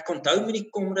 Ek onthou met die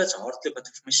Comrades hardloop wat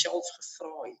ek vir myself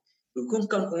gevra het, hoekom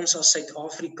kan ons as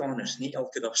Suid-Afrikaners nie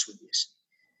elke dag so wees nie?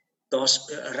 Daar's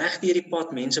reg deur die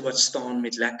pad mense wat staan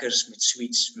met lekkers, met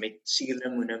sweets, met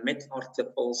suurlemoene, met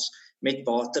aardappels, met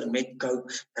water, met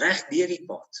coke, reg deur die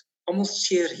pad. Almal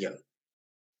seer jou.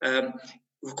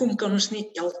 Hoekom kan ons nie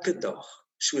elke dag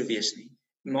so wees nie?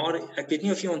 Maar ek weet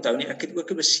nie of jy onthou nie, ek het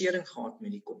ook 'n besering gehad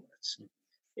met die Comrades.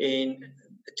 En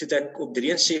toe ek op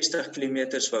 63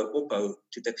 km wou ophou,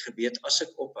 toe ek geweet as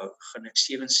ek ophou, gaan ek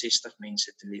 67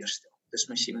 mense teleurstel. Dis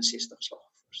my 67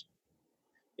 slagoffers.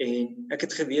 En ek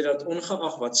het geweet dat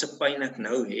ongeag wat se pyn ek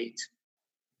nou het,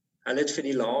 hulle het vir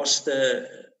die laaste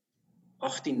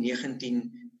 18,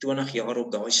 19, 20 jaar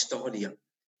op daai stadium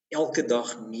elke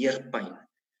dag meer pyn.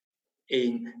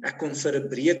 En ek kon vir 'n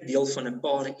breek deel van 'n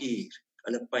paar uur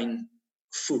hulle pyn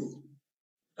voel.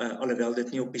 Alhoewel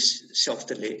dit nie op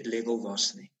dieselfde level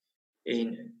was nie.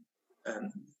 En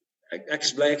ek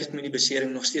is bly ek het met die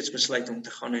besering nog steeds besluit om te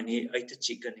gaan en nie uit te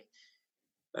chicken nie.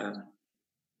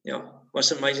 Ja,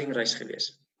 was 'n amazing reis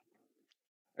geweest.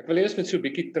 Ek wil eers met so 'n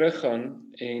bietjie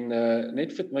teruggaan en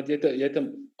net want jy het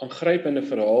 'n aangrypende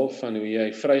verhaal van hoe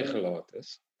jy vrygelaat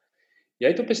is. Jy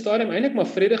het op 'n stadium eintlik maar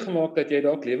vrede gemaak dat jy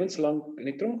dalk lewenslank in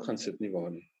die tronk gaan sit, nie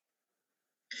waar nie?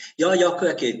 Ja, Jaco,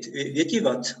 ek het. Weet jy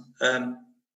wat?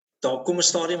 Daar kom 'n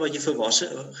stadium waar jy volwasse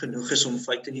genoeg is om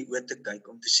feite in die oë te kyk,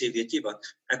 om te sê, weet jy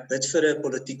wat, ek bid vir 'n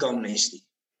politieke amnestie,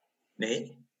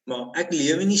 nê? Maar ek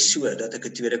lewe nie so dat ek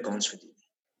 'n tweede kans verdien nie.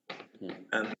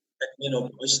 Ek meen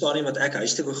op 'n stadium wat ek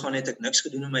huis toe gegaan het, ek niks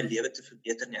gedoen om my lewe te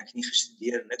verbeter nie, ek het nie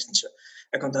gestudeer, niks nie so.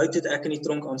 Ek onthou dit ek in die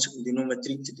tronk aansoek gedoen om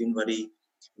matriek te doen, wat die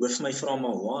hoof my vra,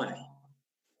 maar why?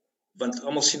 Want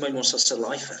almal sien my mos as 'n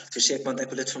lifer. Toe sê ek, want ek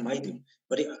wil dit vir my doen.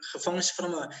 Maar die gevangenes vra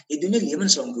maar, jy doen 'n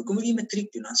lewenslank, hoekom wil jy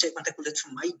matriek doen? Dan sê ek, want ek wil dit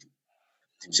vir my doen.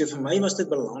 So vir my was dit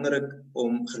belangrik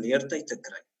om geleerdheid te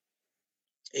kry.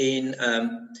 En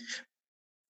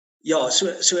ja, so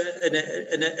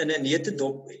in 'n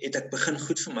neutedop het ek begin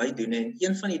goed vir my doen en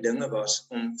een van die dinge was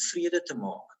om vrede te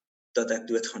maak dat ek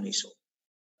doodgaan hierso.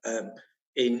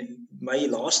 En my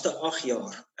laaste 8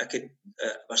 jaar, ek het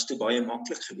was toe baie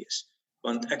maklik geweest.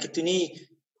 Want ek het toe nie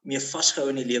meer vasgehou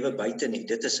in die lewe buite nie.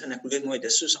 Dit is, en ek weet mooi,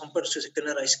 dis soos amper soos 'n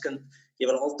kinderhuiskind. Jy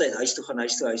wil altyd huis toe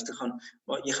gaan,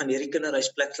 maar jy gaan deur die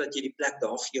kinderhuisplek dat jy die plek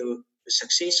daar vir jou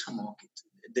sukses gemaak het.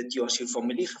 Dit jy as jou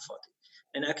familie gevat het.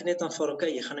 En ek het net aanvaar,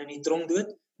 okay, jy gaan nou in die tronk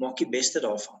dood, maak die beste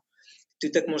daarvan. Toe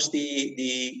het ek mos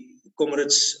die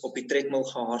Comrades op die tredmil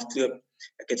gehardloop.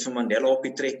 Ek het vir Mandela op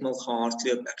die tredmil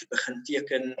gehardloop. Ek het begin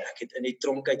teken. Ek het in die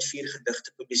tronk uit 4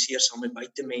 gedigte publiseer saam met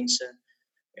buitemense.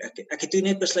 Ek het toe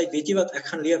net besluit, weet jy wat, ek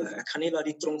gaan lewe. Ek gaan nie laat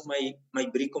die tronk my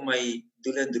breek om my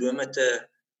doele en drome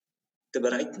te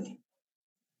bereik nie.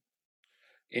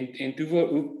 En toe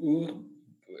hoe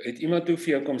het iemand toe vir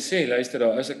jou kom sê, luister,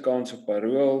 daar is 'n kans op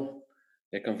parool,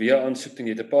 jy kan weer aansoek doen,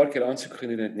 jy het 'n paar keer aansoek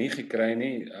gedoen en dit nie gekry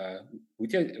nie. Hoe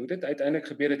het dit uiteindelik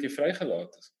gebeur dat jy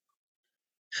vrygelaat is?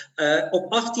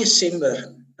 Op 8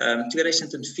 Desember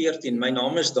 2014, my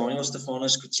naam is Daniel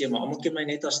Stefanus Kutse, maar almal ken my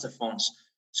net as Stefans.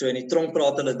 So in die tronk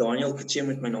praat hulle Daniel Kutse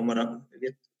met my nommer.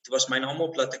 Weet, dit was my naam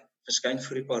op dat ek verskyn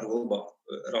vir die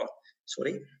paroolraad.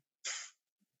 Sorry.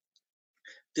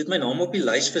 Dit my naam op die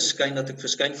lys verskyn dat ek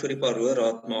verskyn vir die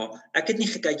paroolraad, maar ek het nie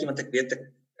gekyk nie want ek weet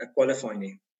ek qualify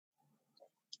nie.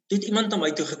 Toe het iemand na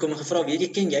my toe gekom en gevra, weet jy,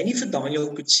 ken jy nie vir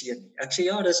Daniel Kutse nie? Ek sê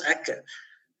ja, dis ek.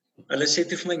 Hulle sê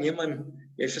toe vir my, nee man,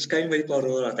 jy verskyn by die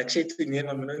paroolraad. Ek sê toe, nee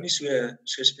man, moet nou nie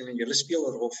so speel nie, julle speel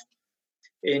rof.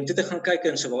 En toe het ek gaan kyk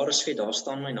en so waar is vet, daar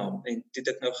staan my naam. En toe het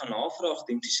ek nou gaan navraag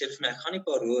doen, toe sê vir my, ek gaan nie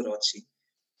paroolraad sien,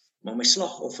 maar my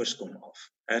slagoffers kom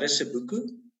af. Hier is 'n boekoe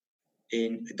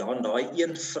En dan daai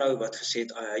een vrou wat gesê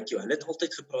het, I hate you. Hulle het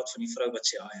altyd gepraat van die vrou wat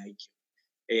sê, I hate you.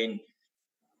 En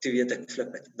toe weet ek,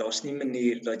 flip het, daar's nie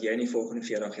manier dat jy in die volgende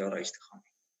 40 jaar huis toe gaan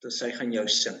nie. Dus sy gaan jou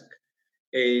sink.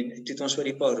 En toe ons by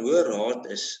die Paroe Raad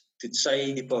is, toe het sy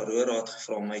die Paroe Raad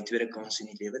gevra om my tweede kans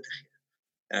in die lewe te gee.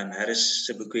 Harris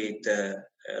se boek het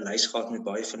 'n lys gehad met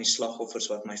baie van die slagoffers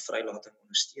wat my vrylating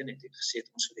ondersteun het en gesê het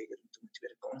ons wil hê om 'n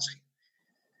tweede kans gee.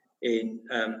 En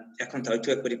ek onthou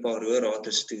toe ek by die Paroe Raad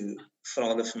is, toe vra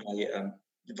hulle vir my,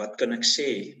 wat kan ek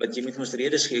sê? Want jy moet mos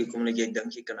redes gee hoekom jy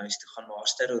dink jy kan huis toe gaan, maar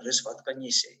as terroris, wat kan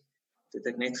jy sê? Toe het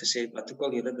ek net gesê, wat ook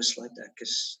al julle besluit, ek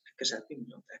is happy met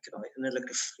dit, ek het daai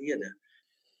innerlike vrede.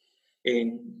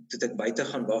 En toe het ek buite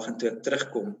gaan wag en toe ek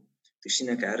terugkom, toe sien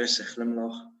ek Harris se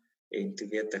glimlag en toe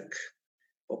weet ek,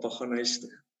 pappa gaan huis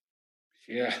toe.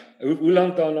 Ja, hoe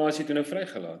lank daarna is jy toe nou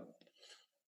vrygelaat?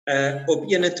 Op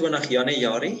 21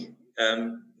 Januarie,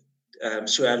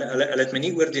 so hulle het my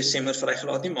nie oor Desember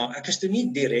vrygelaat nie, maar ek is toe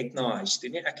nie direk na huis toe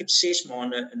nie. Ek het 6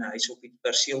 maande in 'n huis op die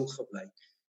perseel gebly,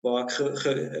 waar ek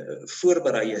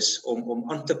voorberei is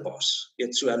om aan te pas.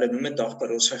 Weet, so hulle noem dit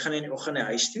dagparols. So ek gaan in die oggend na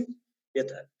huis toe,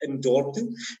 weet, in dorp toe,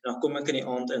 en dan kom ek in die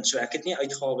aand in. So ek het nie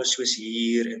uitgawes soos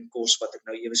hier en kos wat ek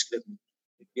nou ewe skielik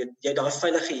weet, jy daai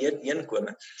veilige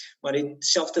heenkome. Maar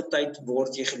dieselfde tyd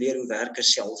word jy geleer hoe werk 'n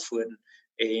selfoon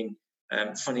en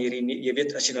van hierdie, jy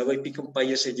weet, as jy nou by Pick n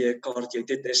Pay is, het jy 'n kaart, jy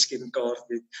het 'n Dis-Chem kaart,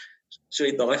 so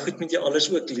daai goed moet jy alles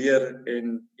ook leer,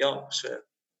 en ja, so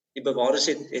die bewaarders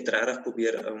het regtig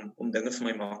probeer om dinge vir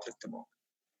my maklik te maak.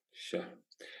 Sjoe.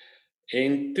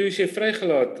 En toe is jy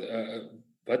vrygelaat,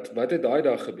 wat het daai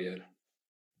dag gebeur?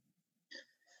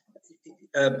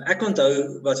 Ek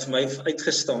onthou wat vir my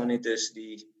uitgestaan het is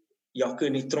die Jaco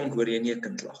in die tronk hoor jy nie 'n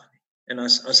kind lag nie. En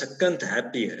as 'n kind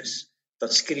happy is, dan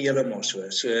skree hulle maar so.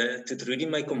 So toe Rudy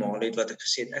my kom haal het wat ek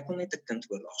gesê het, ek wil net 'n kind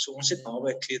hoor lag. So ons het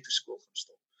naby 'n kleuterskool gaan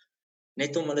stop.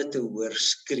 Net om hulle te hoor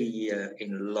skree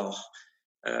en lag.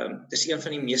 Dis een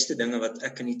van die meeste dinge wat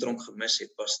ek in die tronk gemis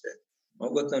het, was dit. Maar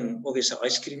ook dan obviously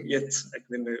yskriem eet. Ek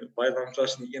het baie lank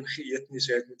klas nie een geëet nie,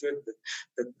 so ek moet ook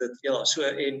dit ja, so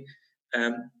en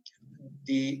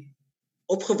die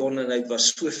opgewondenheid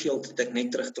was soveel dat ek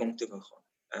net terug tronk toe wou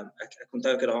gaan. Ek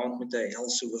onthou ek het daai aand met 'n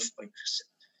helse hoofpyn gesit.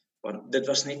 Want dit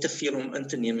was net te veel om in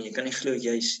te neem en jy kan nie glo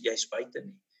jy's buite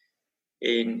nie.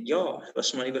 En ja, dit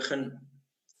was maar die begin.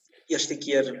 Eerste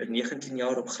keer in 19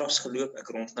 jaar op gras geloop, ek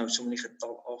rond nou sommer die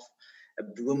getal af,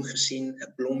 'n boom gesien,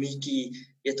 'n blommetjie,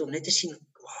 weet om net te sien,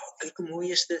 wow, kyk hoe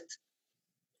mooi is dit.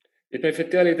 Jy het my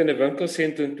vertel jy het in 'n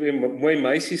winkelsentrum 2 mooi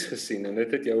meisies gesien en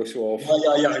dit het jou so half.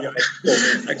 Ja.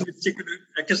 Ek moet seker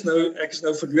ek is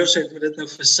nou verloor, so ek moet dit nou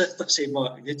versigtig sê,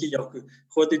 maar weet jy Jaco,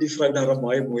 God het die vrou daar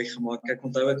baie mooi gemaak. Ek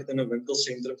onthou ek het in 'n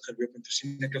winkelsentrum geloop en toe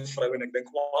sien ek 'n vrou en ek dink,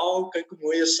 wow, kyk hoe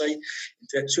mooi is sy. En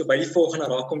toe ek so by die volgende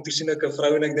raak kom, toe sien ek 'n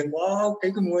vrou en ek dink, wow,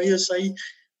 kyk hoe mooi is sy.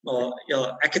 Maar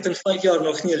ja, ek het in 5 jaar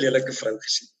nog nie 'n lelike vrou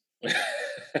gesien.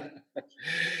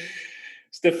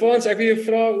 Stefans, ek wil jou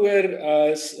vra oor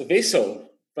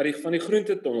Wessel van die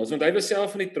groentetonnels, want hy was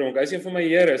self van die tronk. Hy is een van my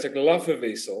here, ek love vir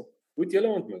Wessel. Hoe het julle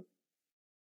ontmoet?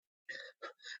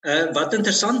 Wat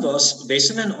interessant was,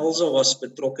 Wessel en Elsa was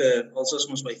betrokke, Elsa is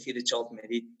ons by Vierde Child met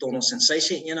die tonnels, en sy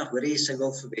sê eendag, hoor jy, sy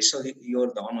wil vir Wessel die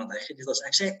Jordaan, want hy gee dit as,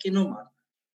 ek sê, ek ken hom man.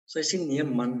 Sy sê, nee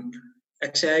man,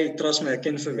 ek sê, hy trust my, ek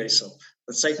ken vir Wessel.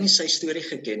 Want sy het nie sy storie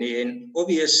geken nie, en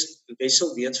obvious,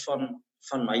 Wessel weet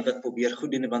van my wat probeer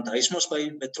goed doen, want hy is mos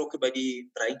betrokke by die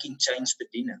Breaking Chains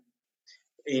bediening.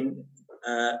 En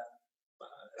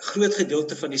groot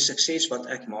gedeelte van die sukses wat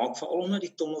ek maak, veral omdat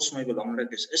die tonnels vir my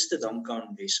belangrik is te danke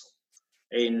aan Wessel.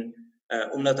 En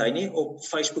omdat hy nie op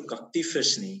Facebook aktief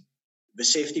is nie,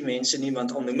 besef die mense nie,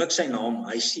 want al noem ek sy naam,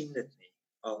 hy sien dit nie.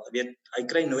 Weet, hy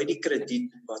kry nooit die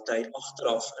krediet wat hy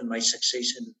agteraf in my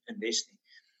sukses invest nie.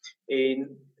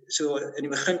 En so in die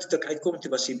begin toe ek uitkom,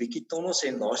 toe was hy bietjie tonnels,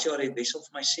 en laas jaar het Wessel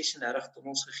vir my 36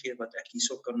 tonnels gegee wat ek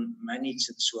hierso kan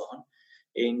manage en so aan.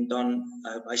 En dan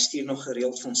hy stuur nog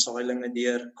gereeld van saailinge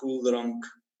deur, koeldrank.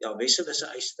 Ja, Wessel is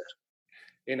 'n eyster.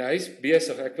 En hy's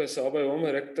besig. Ek was daar by hom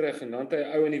 'n ruk terug en dan het hy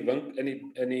 'n ou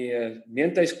in die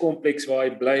meentuiskompleks waar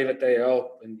hy bly wat hy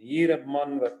help. En hier 'n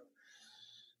man wat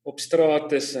op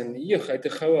straat is en hy het 'n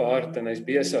goue hart en hy's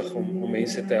besig om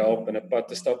mense te help en 'n pad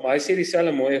te stap. Maar hy sê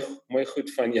dieselfde mooi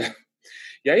goed van jou.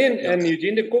 Jy en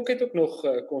Eugene de Kok het ook nog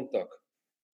kontak.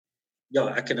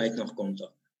 Ja, ek en hy het nog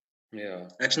kontak. Ja.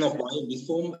 Ek's nog baie lief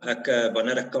vir hom. Ek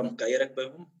wanneer ek kan kuier ek by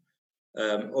hom.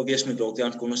 Obvious met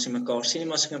Doltian kon ons nie mekaar sien nie,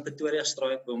 maar as ek in Pretoria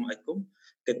straat by hom uitkom,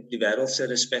 ek het die wêreld se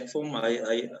respek vir hom.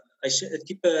 Hy's 'n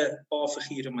tipe pa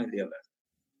figuur in my lewe.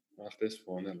 Ag, dis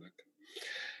wonderlik.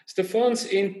 Stefans,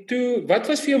 en toe, wat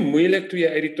was vir jou moeilik toe jy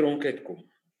uit die tronk uitkom?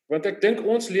 Want ek dink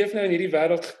ons leef nou in hierdie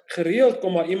wêreld, gereeld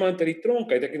kom maar iemand uit die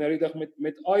tronk uit. Ek het nou die dag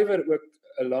met Iwer ook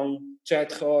 'n lang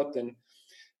chat gehad en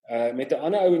met 'n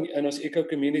ander ou in ons eco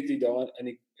community daar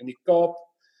in die Kaap.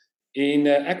 En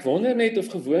ek wonder net of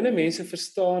gewone mense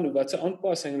verstaan wat se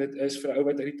aanpassing dit is vir 'n ou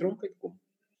wat uit die tronk uitkom.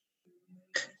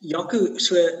 Jaco,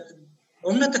 so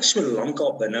omdat ek so lank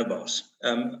al binne was.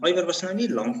 Iwer was nou nie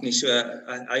lank nie, so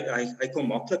hy kon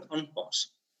maklik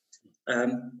aanpas.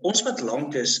 Ons wat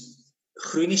lank is,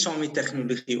 groei nie saam met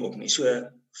tegnologie op nie. So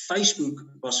Facebook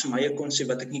was vir my 'n konsep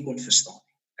wat ek nie kon verstaan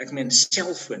nie. Ek meen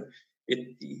selfoon,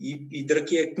 jy druk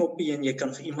jy 'n knoppie en jy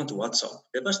kan vir iemand WhatsApp.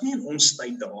 Dit was nie in ons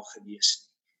tyd daar gewees nie.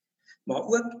 Maar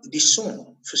ook die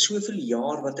son, vir soveel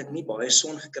jaar wat ek nie baie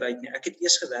son gekry het nie. Ek het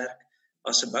eers gewerk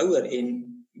as 'n bouer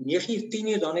en 9:00,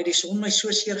 10:00 dan het die son my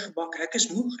so seer gebak. Ek is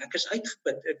moeg, ek is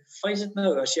uitgeput. Ek wys dit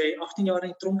nou, as jy 18 jaar in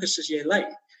die tronk is jy lui.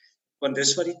 Want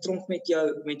dis wat die tronk met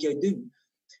jou doen.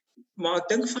 Maar ek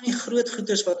dink van die groot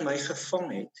goedes wat my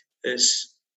gevang het,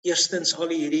 is eerstens al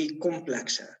hierdie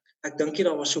komplekse. Ek dink nie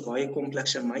daar was so baie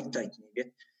komplekse in my tyd nie,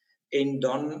 weet. En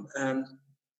dan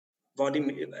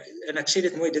en ek sê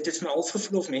dit mooi, dit het my al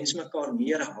gevoel of mense mekaar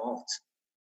meer haat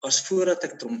as voordat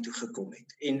ek tronk toe gekom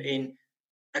het. En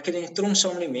ek het in die tronk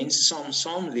saam met die mense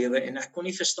saamlewe en ek kon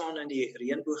nie verstaan in die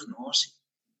reënboognasie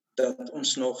dat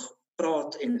ons nog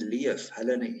praat en leef,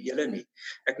 hulle nie.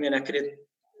 Ek meen ek het dit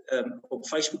op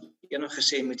Facebook eendag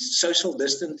gesê met social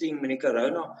distancing met die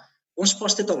corona, ons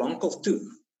pas dit al lankal toe.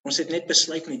 Ons het net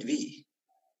besluit met wie.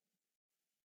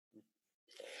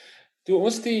 Toe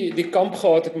ons die kamp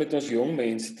gehad het met ons jong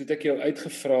mense, toe het ek jou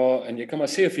uitgevra en jy kan maar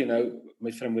sê of jy nou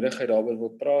met vrymoedigheid daaroor wil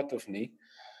praat of nie.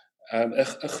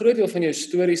 'n groot deel van jou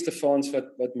stories, Stefans,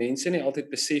 wat mense nie altyd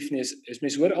besef nie, is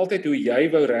mense hoor altyd hoe jy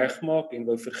wou regmaak en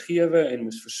wou vergewe en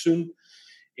moes versoen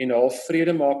en half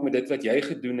vrede maak met dit wat jy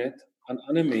gedoen het aan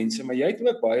ander mense, maar jy het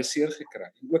ook baie seer gekry.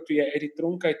 En ook toe jy uit die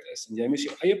tronk uit is en jy moes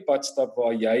jou eie pad stap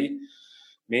waar jy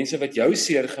mense wat jou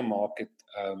seer gemaak het,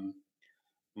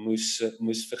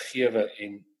 moes vergewe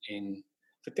en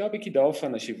vertel 'n bietjie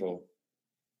daarvan as jy wil.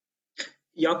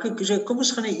 Ja, kom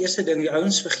ons gaan die eerste ding, die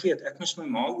ouens vergeet. Ek moes my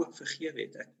ma ook vergewe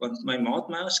het, want my ma het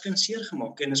my as kind seer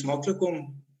gemaak en is maklik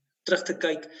om terug te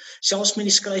kyk, selfs met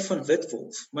die skryf van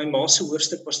Witwolf. My ma se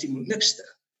hoofstuk was die moeilikste,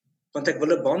 want ek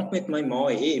wil 'n band met my ma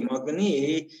hê, maar ek wil nie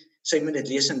hê sy moet dit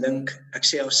lees en dink ek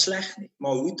sê haar sleg nie.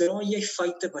 Maar hoe dra jy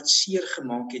feite wat seer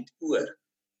gemaak het oor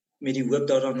met die hoop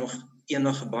dat daar nog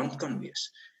eendag 'n band kan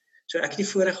wees? So ek het die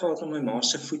voorreg gehad om my ma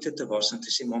se voete te was en te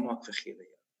sê, mamma, ek vergewe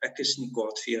jou. Ek is nie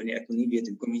kwaad vir jou nie, ek wil nie weet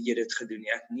hoekom jy dit gedoen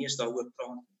nie, ek wil nie eens daaroor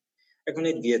praat nie. Ek wil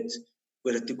net weet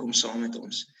oor 'n toekoms saam met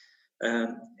ons.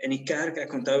 In die kerk,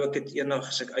 ek onthou ek het eendag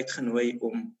as ek uitgenooi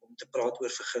om te praat oor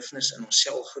vergifnis in ons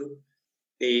selgroep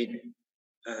en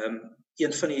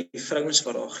een van die vrouens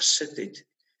wat daar gesit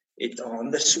het haar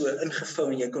hande so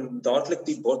ingevou en jy kon dadelik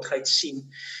die botheid sien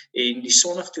en die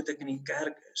Sondag toe ek in die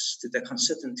kerk is, toe ek gaan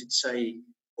sit en toe sy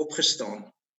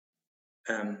opgestaan.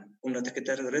 Omdat ek 'n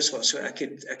terroris was, so ek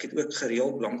het ook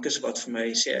gereeld blankes wat vir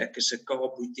my sê ek is 'n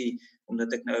Kaapboetie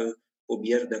omdat ek nou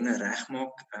probeer dinge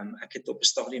regmaak. Ek het op 'n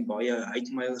stadium baie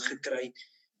uitmail gekry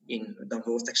en dan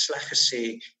word ek sleg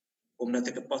gesê omdat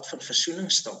ek 'n pad van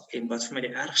versoening stap. En wat vir my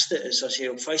die ergste is, as jy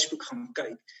op Facebook gaan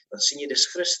kyk, dan sien jy dis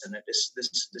Christene,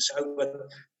 dis ou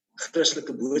wat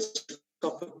Christelike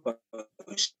boodskappe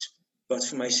post, wat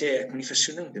vir my sê ek moet nie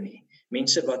versoening doen nie.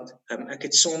 Mense wat ek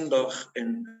het Sondag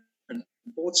in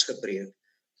Pots gepreek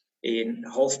en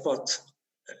halfpad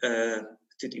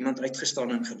het iemand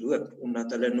uitgestaan en geloop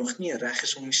omdat hulle nog nie reg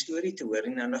is om die storie te hoor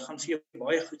en hulle gaan vir jou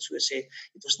baie goed so sê,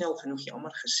 het ons nie al genoeg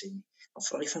jammer gesê nie. Dan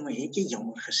vra hy van my, het jy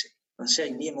jammer gesê? Dan sê hy,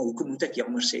 nee, maar hoekom moet ek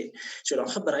jammer sê? So dan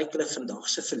gebruik hulle vandag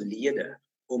se verlede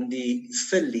om die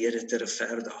verlede te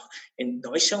regverdig. En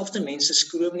daai selfde mense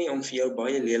skroom nie om vir jou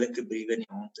baie lelike briewe in die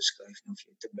hand te skryf of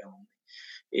jou te bel nie.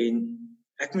 En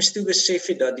ek moes toe besef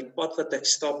het dat die pad wat ek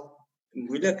stap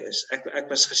moeilik is. Ek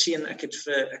was geseën, ek het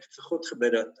vir God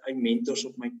gebid dat hy mentors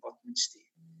op my pad moet stuur.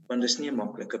 Want dis nie 'n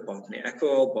maklike pad nie. Ek wou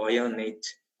al baie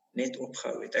net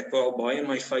opgehou het. Ek wou al baie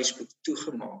my Facebook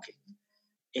toegemaak het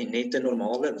en net 'n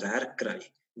normale werk kry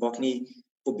wat ek nie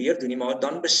probeer doen nie, maar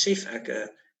dan besef ek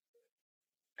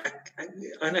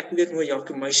weet nou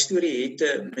Jaco, my storie het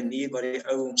 'n manier waar die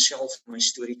ou homself my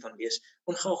storie kan lees,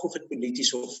 ongeag of dit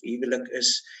polities of huwelik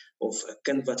is of 'n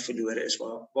kind wat verlore is,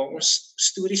 waar ons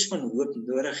stories van hoop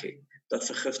nodig het dat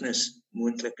vergifnis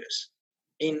moontlik is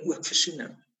en ook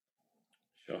versoening.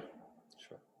 Ja.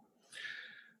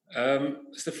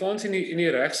 Stefans, in die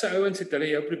regse ouens het hulle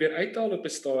jou probeer uithaal op 'n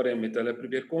stadium, met hulle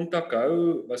probeer kontak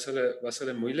hou, was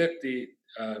hulle moeilik,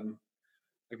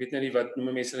 ek weet nou nie wat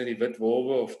noem mense hulle, die wit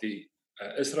wolwe of die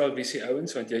Israel Visie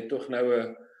ouens, want jy het tog nou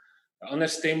 'n 'n ander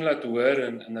stem laat hoor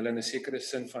en hulle in 'n sekere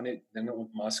sin van die dinge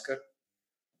ontmasker?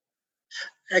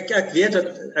 Ek weet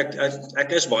dat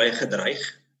ek is baie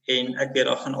gedreig en ek weet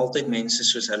daar gaan altyd mense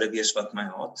soos hulle wees wat my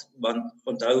haat, want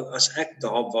onthou as ek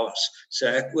daar was, sou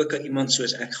ek ook iemand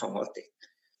soos ek gehaat het.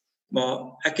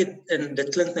 Maar ek het, en dit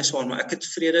klink net swaar, maar ek het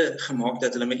vrede gemaak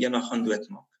dat hulle my eendag gaan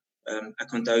doodmaak.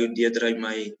 Ek onthou Deedrey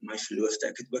my verloofde,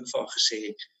 ek het ook vir haar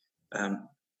gesê,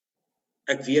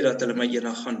 ek weet dat hulle my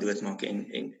eendag gaan doodmaak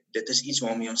en dit is iets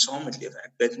waarmee ons saam moet lewe.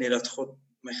 Ek bid net dat God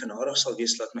my genadig sal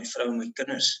wees dat my vrou en my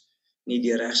kinders nie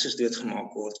deur regses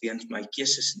doodgemaak word weens my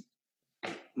keuses nie.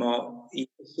 Maar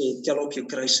Jesus sê tel op jou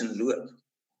kruis en loop.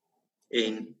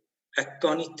 En ek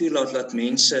kan nie toelaat dat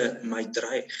mense my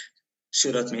dreig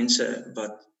sodat mense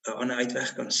wat 'n ander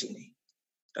uitweg kan sien nie.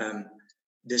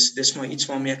 Dis maar iets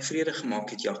waarmee ek vrede gemaak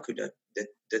het, Jaco, dat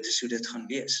dit is hoe dit gaan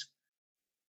wees.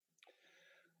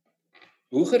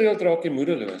 Hoe gereeld raak jy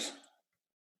moedeloos?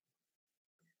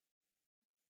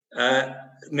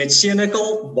 Met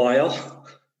Senekal baie.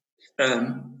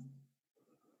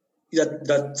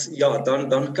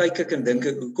 Dan kyk ek en dink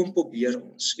ek, hoekom probeer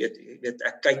ons? Weet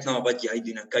ek kyk na wat jy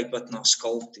doen, ek kyk wat na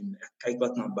Skalk doen, ek kyk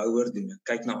wat na Bouwer doen, ek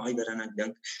kyk na Iwer en ek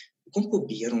dink, hoekom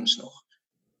probeer ons nog?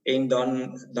 En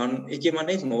dan het jy maar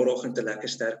net môreoggend 'n lekker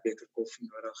sterk beker koffie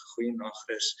nodig, goeie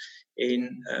nagrus.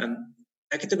 En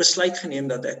ek het 'n besluit geneem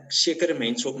dat ek sekere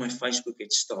mense op my Facebook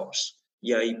het stars.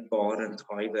 Jy, Barend,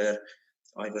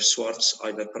 Iwer Swarts,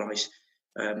 Iwer Price.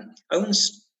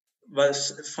 Ouens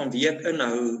was van wie ek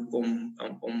inhou om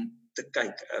te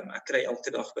kyk. Ek kry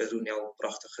elke dag by Ronel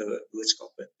pragtige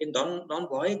boodskappe. En dan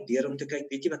blaai ek deur om te kyk,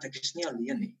 weet jy wat, ek is nie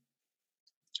alleen nie.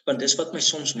 Want dis wat my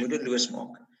soms moedeloos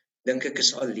maak. Dink ek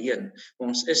is alleen, maar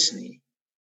ons is nie.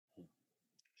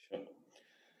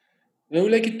 Nou, hoe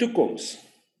lyk die toekoms?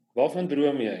 Waarvan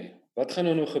droom jy? Wat gaan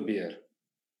nou gebeur?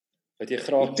 Wat jy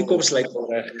graag die toekoms lyk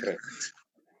regkry?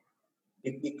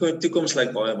 Die toekoms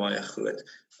lyk baie groot.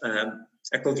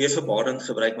 Ek wil weer vir Barend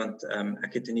gebruik want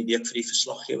ek het in die week vir die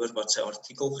verslaggewer wat sy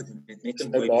artikel gedoen het net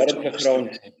in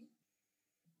Barend.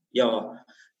 Ja,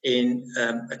 en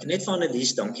ek het net vir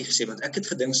Annelies dankie gesê want ek het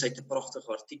gedink sy het 'n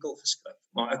pragtige artikel geskryf,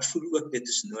 maar ek voel ook dit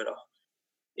is nodig.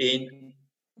 En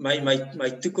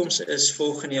my toekoms is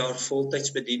volgende jaar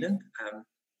voltydsbediening.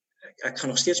 Ek gaan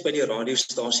nog steeds by die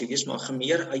radiostasie wees, maar gaan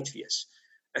meer uitwees.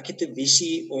 Ek het 'n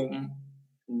visie om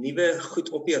nuwe goed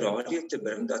op die radio te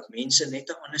bring dat mense net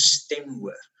 'n ander stem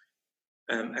hoor.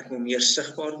 Ek wil meer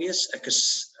sigbaar wees. Ek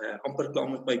is amper klaar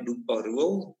met my boek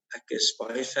Parool. Ek is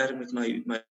baie ver met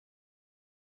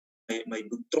my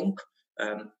boek Tronk.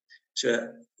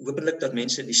 So hopelik dat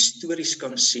mense die stories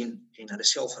kan sien en hulle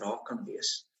self raak kan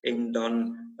lees. En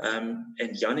dan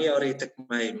in Januarie het ek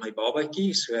my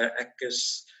babatjie, so ek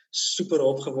is super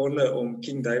opgewonde om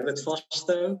King David vas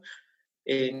te hou.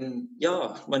 En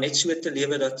ja, maar net so te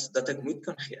lewe dat ek moed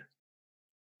kan gee.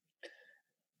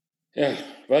 Ja,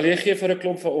 wel jy gee vir 'n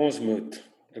klomp van ons moed.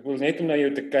 Ek wil net om na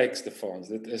jou te kyk, Stefans.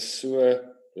 Dit is so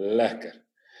lekker.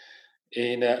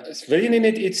 En wil jy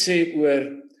net iets sê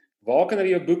oor waar kan hulle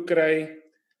jou boek kry?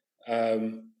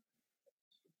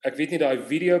 Ek weet nie daai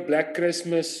video Black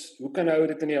Christmas, hoe kan ou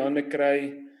dit in die hande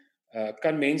kry?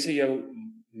 Kan mense jou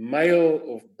mail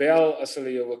of bel as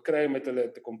hulle jou wil kry om met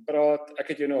hulle te kom praat? Ek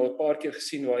het jou nou al 'n paar keer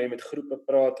gesien waar jy met groepe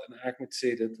praat en ek moet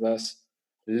sê dit was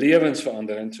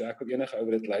lewensveranderend, so ek wil enige ou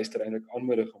wat dit luister eintlik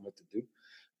aanmoedig om dit te doen.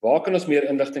 Waar kan ons meer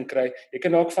inligting kry? Jy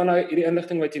kan dalk van hierdie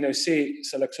inligting wat jy nou sê,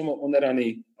 sal ek sommer onder aan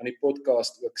die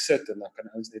podcast ook sit en dan kan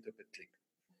ons net op dit klik.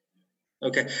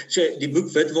 Okay, so die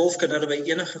boek Wit Wolf kan hulle by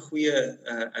enige goeie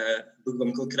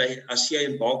boekwinkel kry. As jy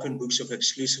in Baken Books of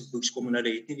Exclusive Books kom en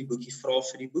hulle het nie die boekie vra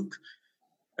vir die boek.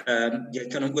 Jy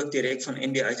kan hom ook direk van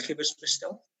NB Uitgewers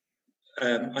bestel.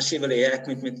 As jy wil hê ek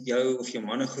moet met jou of jou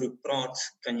mannegroep praat,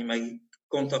 kan jy my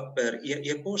kontak per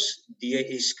e-pos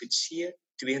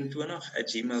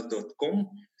dsk22@gmail.com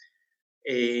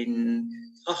en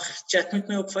chat met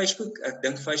my op Facebook. Ek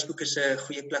dink Facebook is 'n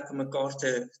goeie plek om mekaar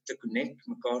te connect,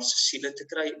 mekaar se siele te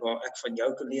kry waar ek van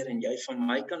jou kan leer en jy van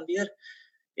my kan leer.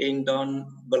 En dan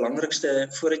belangrikste,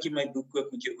 voordat jy my boek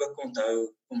koop, moet jy ook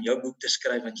onthou om jou boek te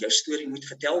skryf want jou storie moet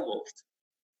vertel word.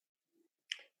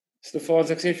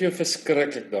 Stefans, ek sê vir jou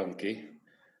verskriklik dankie.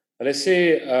 Hulle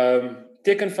sê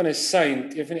teken van 'n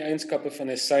saint, een van die eienskappe van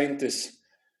 'n saint is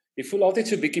jy voel altyd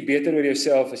so bietjie beter oor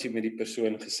jouself as jy met die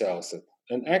persoon gesels het.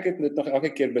 En ek het dit nog elke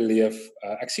keer beleef.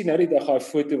 Ek sien nou die dag daai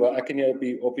foto waar ek en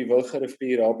jy op die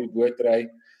Wilgerivier daar op die boot ry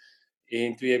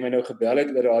en toe jy my nou gebel het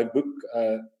oor daai boek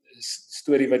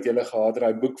storie wat jy gehad het,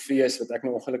 daai boekfees wat ek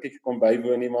nou ongelukkig kon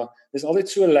bywoon nie, maar dis altyd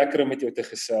so lekker om met jou te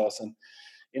gesels en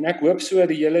ek hoop so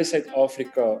die hele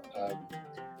Suid-Afrika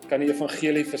kan die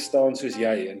evangelie verstaan soos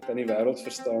jy en kan die wêreld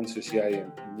verstaan soos jy en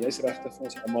jy's regtig vir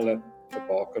ons almal 'n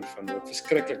baken van hoop.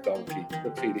 Verskriklik dankie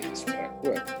ook vir hierdie gesprek.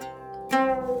 Hoor.